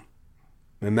them.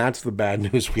 And that's the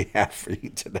bad news we have for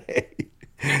you today.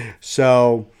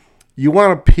 So you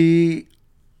want to pee,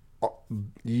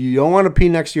 you don't want to pee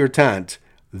next to your tent.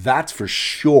 That's for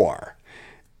sure.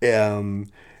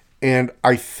 And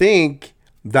I think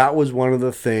that was one of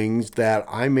the things that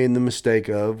I made the mistake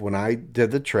of when I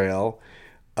did the trail.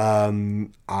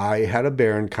 I had a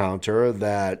bear encounter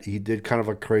that he did kind of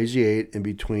a crazy 8 in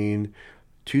between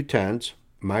two tents,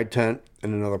 my tent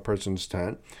and another person's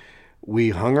tent.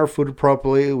 We hung our food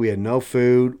appropriately. We had no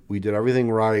food. We did everything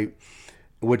right,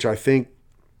 which I think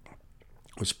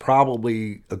was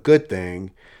probably a good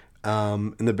thing.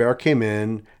 And the bear came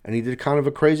in, and he did kind of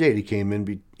a crazy 8. He came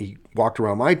in, he walked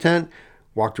around my tent,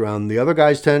 walked around the other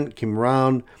guy's tent, came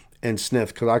around and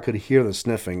sniffed, because I could hear the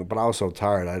sniffing, but I was so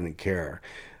tired I didn't care.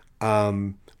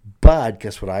 But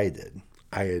guess what I did?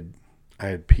 I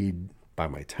had peed by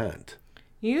my tent.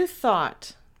 You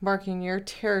thought marking your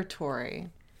territory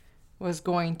was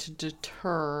going to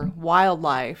deter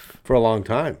wildlife. For a long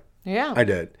time. Yeah. I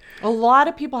did. A lot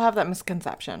of people have that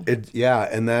misconception. Yeah,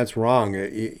 and that's wrong.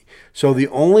 So the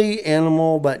only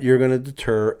animal that you're going to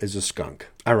deter is a skunk,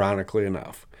 ironically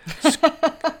enough.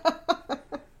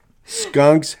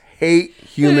 Skunks hate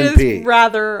human pee. It is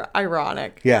rather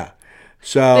ironic. Yeah.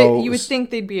 So You would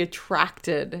think they'd be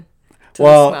attracted to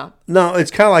the smell. No,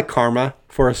 it's kind of like karma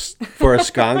for a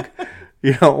skunk.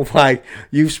 You know, like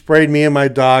you've sprayed me and my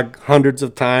dog hundreds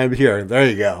of times. Here, there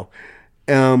you go.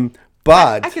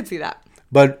 But I could see that.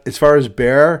 But as far as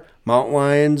bear, mountain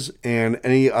lions, and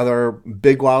any other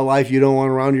big wildlife you don't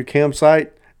want around your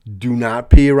campsite, do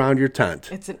not pee around your tent.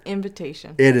 It's an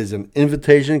invitation. It is an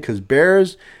invitation because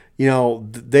bears, you know,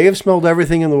 they have smelled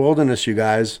everything in the wilderness, you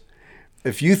guys.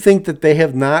 If you think that they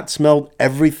have not smelled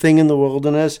everything in the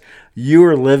wilderness, you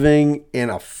are living in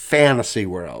a fantasy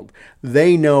world.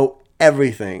 They know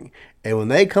everything. And when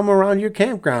they come around your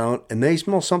campground and they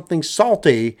smell something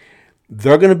salty,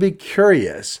 they're going to be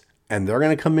curious and they're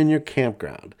going to come in your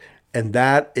campground. And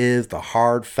that is the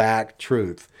hard fact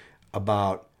truth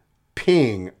about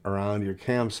peeing around your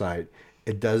campsite.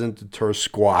 It doesn't deter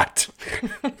squat.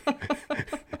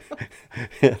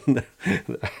 And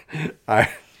I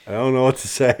don't know what to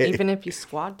say. Even if you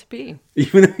squat to pee.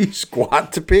 Even if you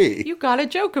squat to pee. You got a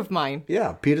joke of mine.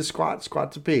 Yeah, pee to squat,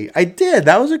 squat to pee. I did.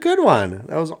 That was a good one.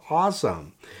 That was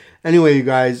awesome. Anyway, you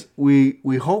guys, we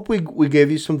hope we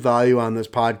gave you some value on this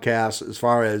podcast as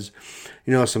far as,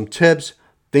 you know, some tips,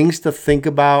 things to think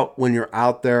about when you're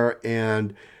out there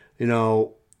and, you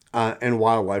know, and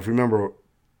wildlife. Remember,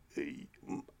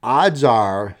 odds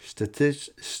are,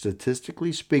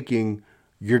 statistically speaking,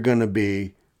 you're going to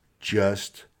be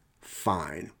just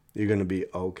fine. You're going to be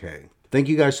okay. Thank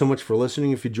you guys so much for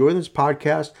listening. If you enjoyed this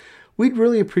podcast, we'd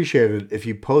really appreciate it if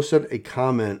you posted a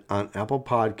comment on Apple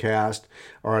Podcast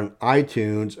or on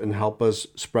iTunes and help us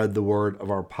spread the word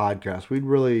of our podcast. We'd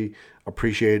really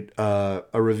appreciate a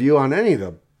review on any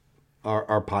of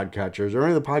our podcatchers or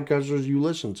any of the podcasters you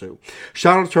listen to.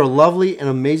 Shout out to our lovely and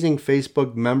amazing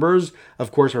Facebook members.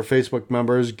 Of course, our Facebook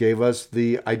members gave us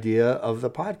the idea of the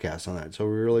podcast on that, so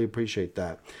we really appreciate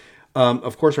that.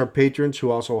 Of course, our patrons who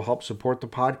also help support the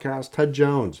podcast: Ted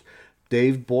Jones,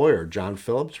 Dave Boyer, John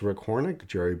Phillips, Rick Hornick,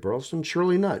 Jerry Burleson,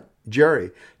 Shirley Nutt,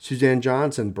 Jerry, Suzanne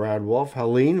Johnson, Brad Wolf,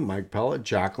 Helene, Mike Pellet,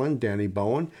 Jacqueline, Danny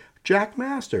Bowen, Jack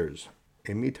Masters,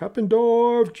 Amy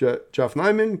Teppendorf, Jeff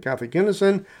Nyman, Kathy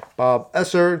Kinnison, Bob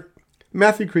Esser,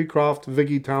 Matthew Creecroft,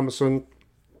 Vicky Thomason,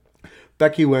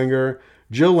 Becky Wenger,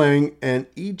 Jill Lang, and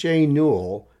E.J.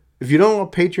 Newell. If you don't know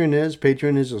what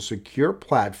Patreon is a secure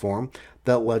platform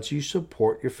that lets you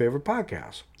support your favorite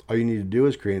podcast. All you need to do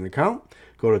is create an account,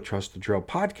 go to Trust the Trail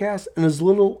Podcast, and as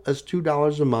little as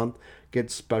 $2 a month, get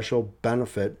special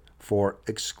benefit for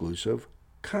exclusive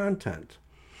content.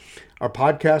 Our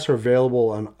podcasts are available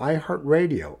on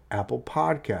iHeartRadio, Apple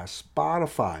Podcasts,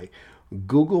 Spotify,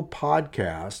 Google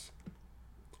Podcasts,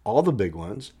 all the big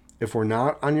ones. If we're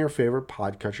not on your favorite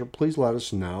podcatcher, please let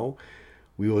us know.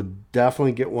 We will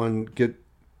definitely get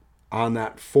on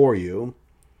that for you.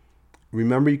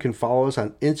 Remember, you can follow us on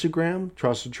Instagram,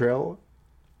 Trust the Trail,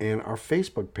 and our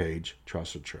Facebook page,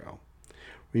 Trust the Trail.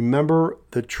 Remember,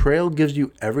 the trail gives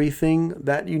you everything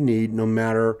that you need, no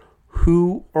matter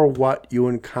who or what you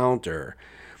encounter.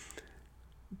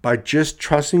 By just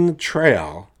trusting the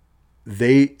trail,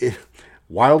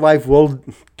 wildlife will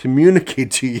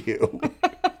communicate to you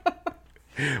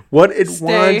what it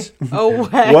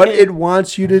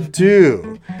wants you to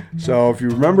do. So if you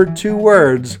remember 2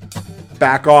 words,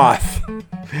 back off.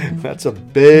 That's a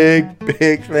big,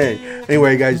 big thing.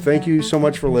 Anyway, guys, thank you so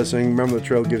much for listening. Remember, the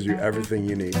trail gives you everything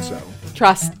you need. So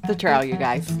trust the trail, you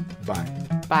guys. Bye.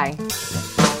 Bye.